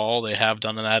curveball. They have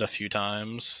done that a few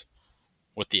times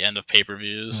with the end of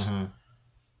pay-per-views. Mm-hmm.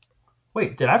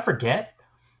 Wait, did I forget?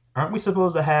 Aren't we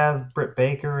supposed to have Britt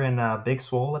Baker and Big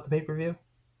Swole at the pay-per-view?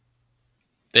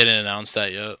 They didn't announce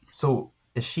that yet. So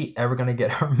is she ever going to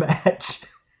get her match?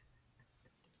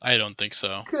 I don't think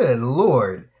so. Good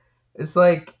Lord. It's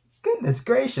like, goodness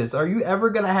gracious. Are you ever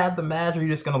going to have the match, or are you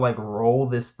just going to like roll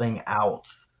this thing out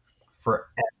forever?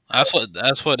 That's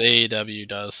what AEW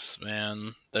does,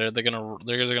 man. They're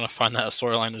gonna find that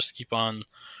storyline and just keep on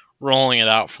rolling it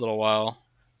out for a little while.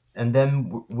 And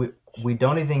then we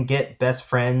don't even get Best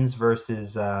Friends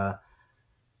versus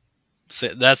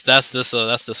that's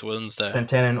this Wednesday.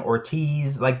 Santana and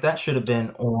Ortiz. Like, that should have been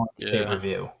on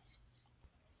pay-per-view.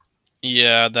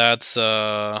 Yeah, that's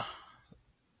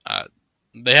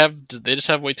they just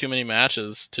have way too many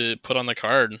matches to put on the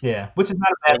card. Yeah, which is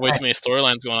not a bad thing. Way too many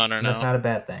storylines going on right now. That's not a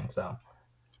bad thing. So,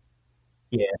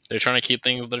 yeah, they're trying to keep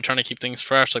things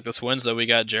fresh. Like this Wednesday, we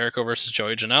got Jericho versus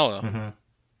Joey Janela. Mm-hmm.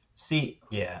 See,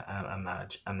 yeah, I'm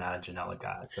not a Janela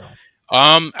guy, so.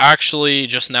 Actually,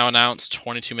 just now announced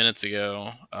 22 minutes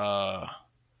ago.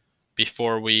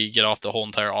 Before we get off the whole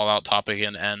entire All Out topic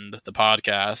and end the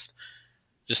podcast,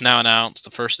 just now announced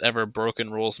the first ever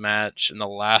Broken Rules match and the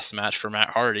last match for Matt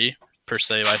Hardy, per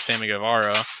se by Sammy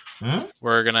Guevara.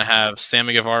 We're gonna have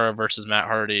Sammy Guevara versus Matt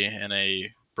Hardy in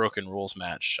a Broken Rules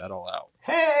match at All Out.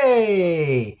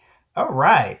 Hey, all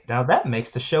right, now that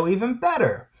makes the show even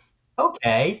better.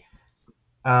 Okay,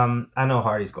 I know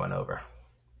Hardy's going over.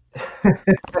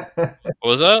 What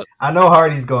was that? I know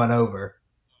Hardy's going over.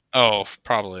 Oh,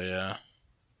 probably, yeah.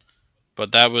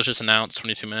 But that was just announced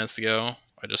 22 minutes ago.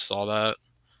 I just saw that.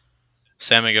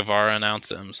 Sammy Guevara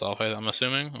announced it himself, I'm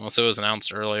assuming, unless it was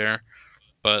announced earlier.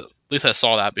 But at least I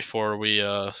saw that before we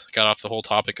got off the whole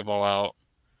topic of All Out.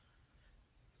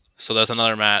 So that's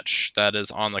another match that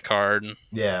is on the card.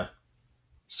 Yeah.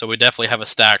 So we definitely have a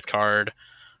stacked card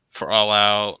for All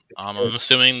Out. I'm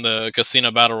assuming the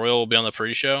Casino Battle Royal will be on the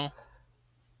pre-show.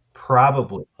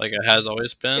 Probably. Like it has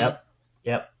always been.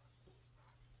 Yep.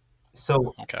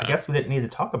 So okay. I guess we didn't need to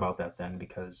talk about that then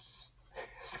because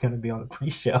it's going to be on the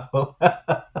pre-show.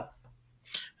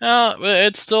 Yeah, but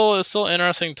it's still an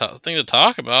interesting thing to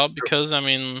talk about because I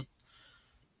mean,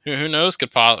 who knows?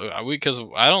 Because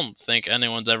I don't think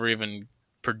anyone's ever even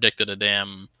predicted a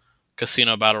damn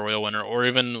Casino Battle Royal winner, or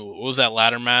even what was that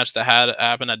ladder match that had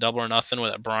happened at Double or Nothing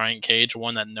with that Brian Cage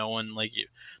one that no one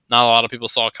not a lot of people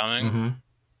saw coming. Mm-hmm.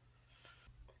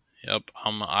 Yep.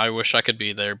 I wish I could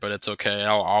be there, but it's okay.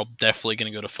 I'll definitely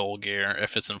gonna go to Full Gear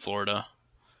if it's in Florida.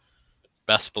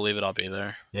 Best believe it, I'll be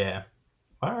there. Yeah.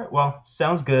 All right. Well,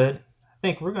 sounds good. I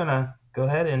think we're gonna go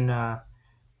ahead and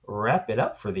wrap it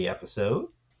up for the episode.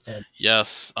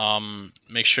 Yes.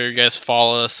 Make sure you guys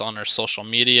follow us on our social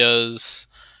medias.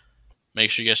 Make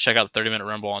sure you guys check out the 30-Minute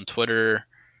Rumble on Twitter.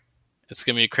 It's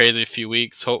going to be a crazy few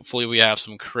weeks. Hopefully we have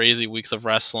some crazy weeks of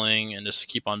wrestling and just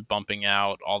keep on bumping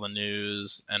out all the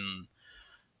news and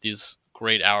these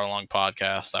great hour-long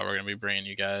podcasts that we're going to be bringing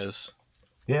you guys.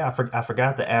 Yeah, I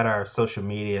forgot to add our social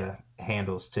media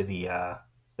handles to the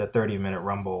 30-Minute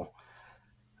Rumble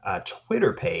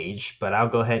Twitter page, but I'll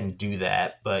go ahead and do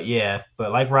that. But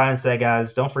like Ryan said,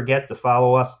 guys, don't forget to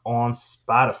follow us on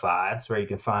Spotify. That's where you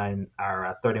can find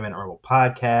our 30-Minute Rumble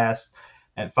podcast,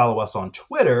 and follow us on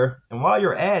Twitter. And while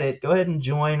you're at it, go ahead and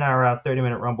join our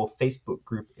 30-Minute Rumble Facebook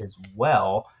group as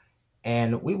well.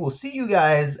 And we will see you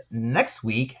guys next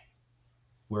week,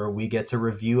 where we get to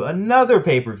review another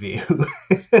pay-per-view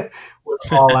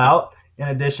with All Out, in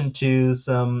addition to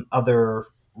some other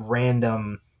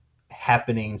random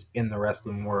happenings in the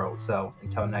wrestling world. So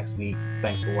until next week,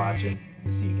 thanks for watching.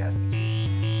 We'll see you guys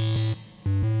next week.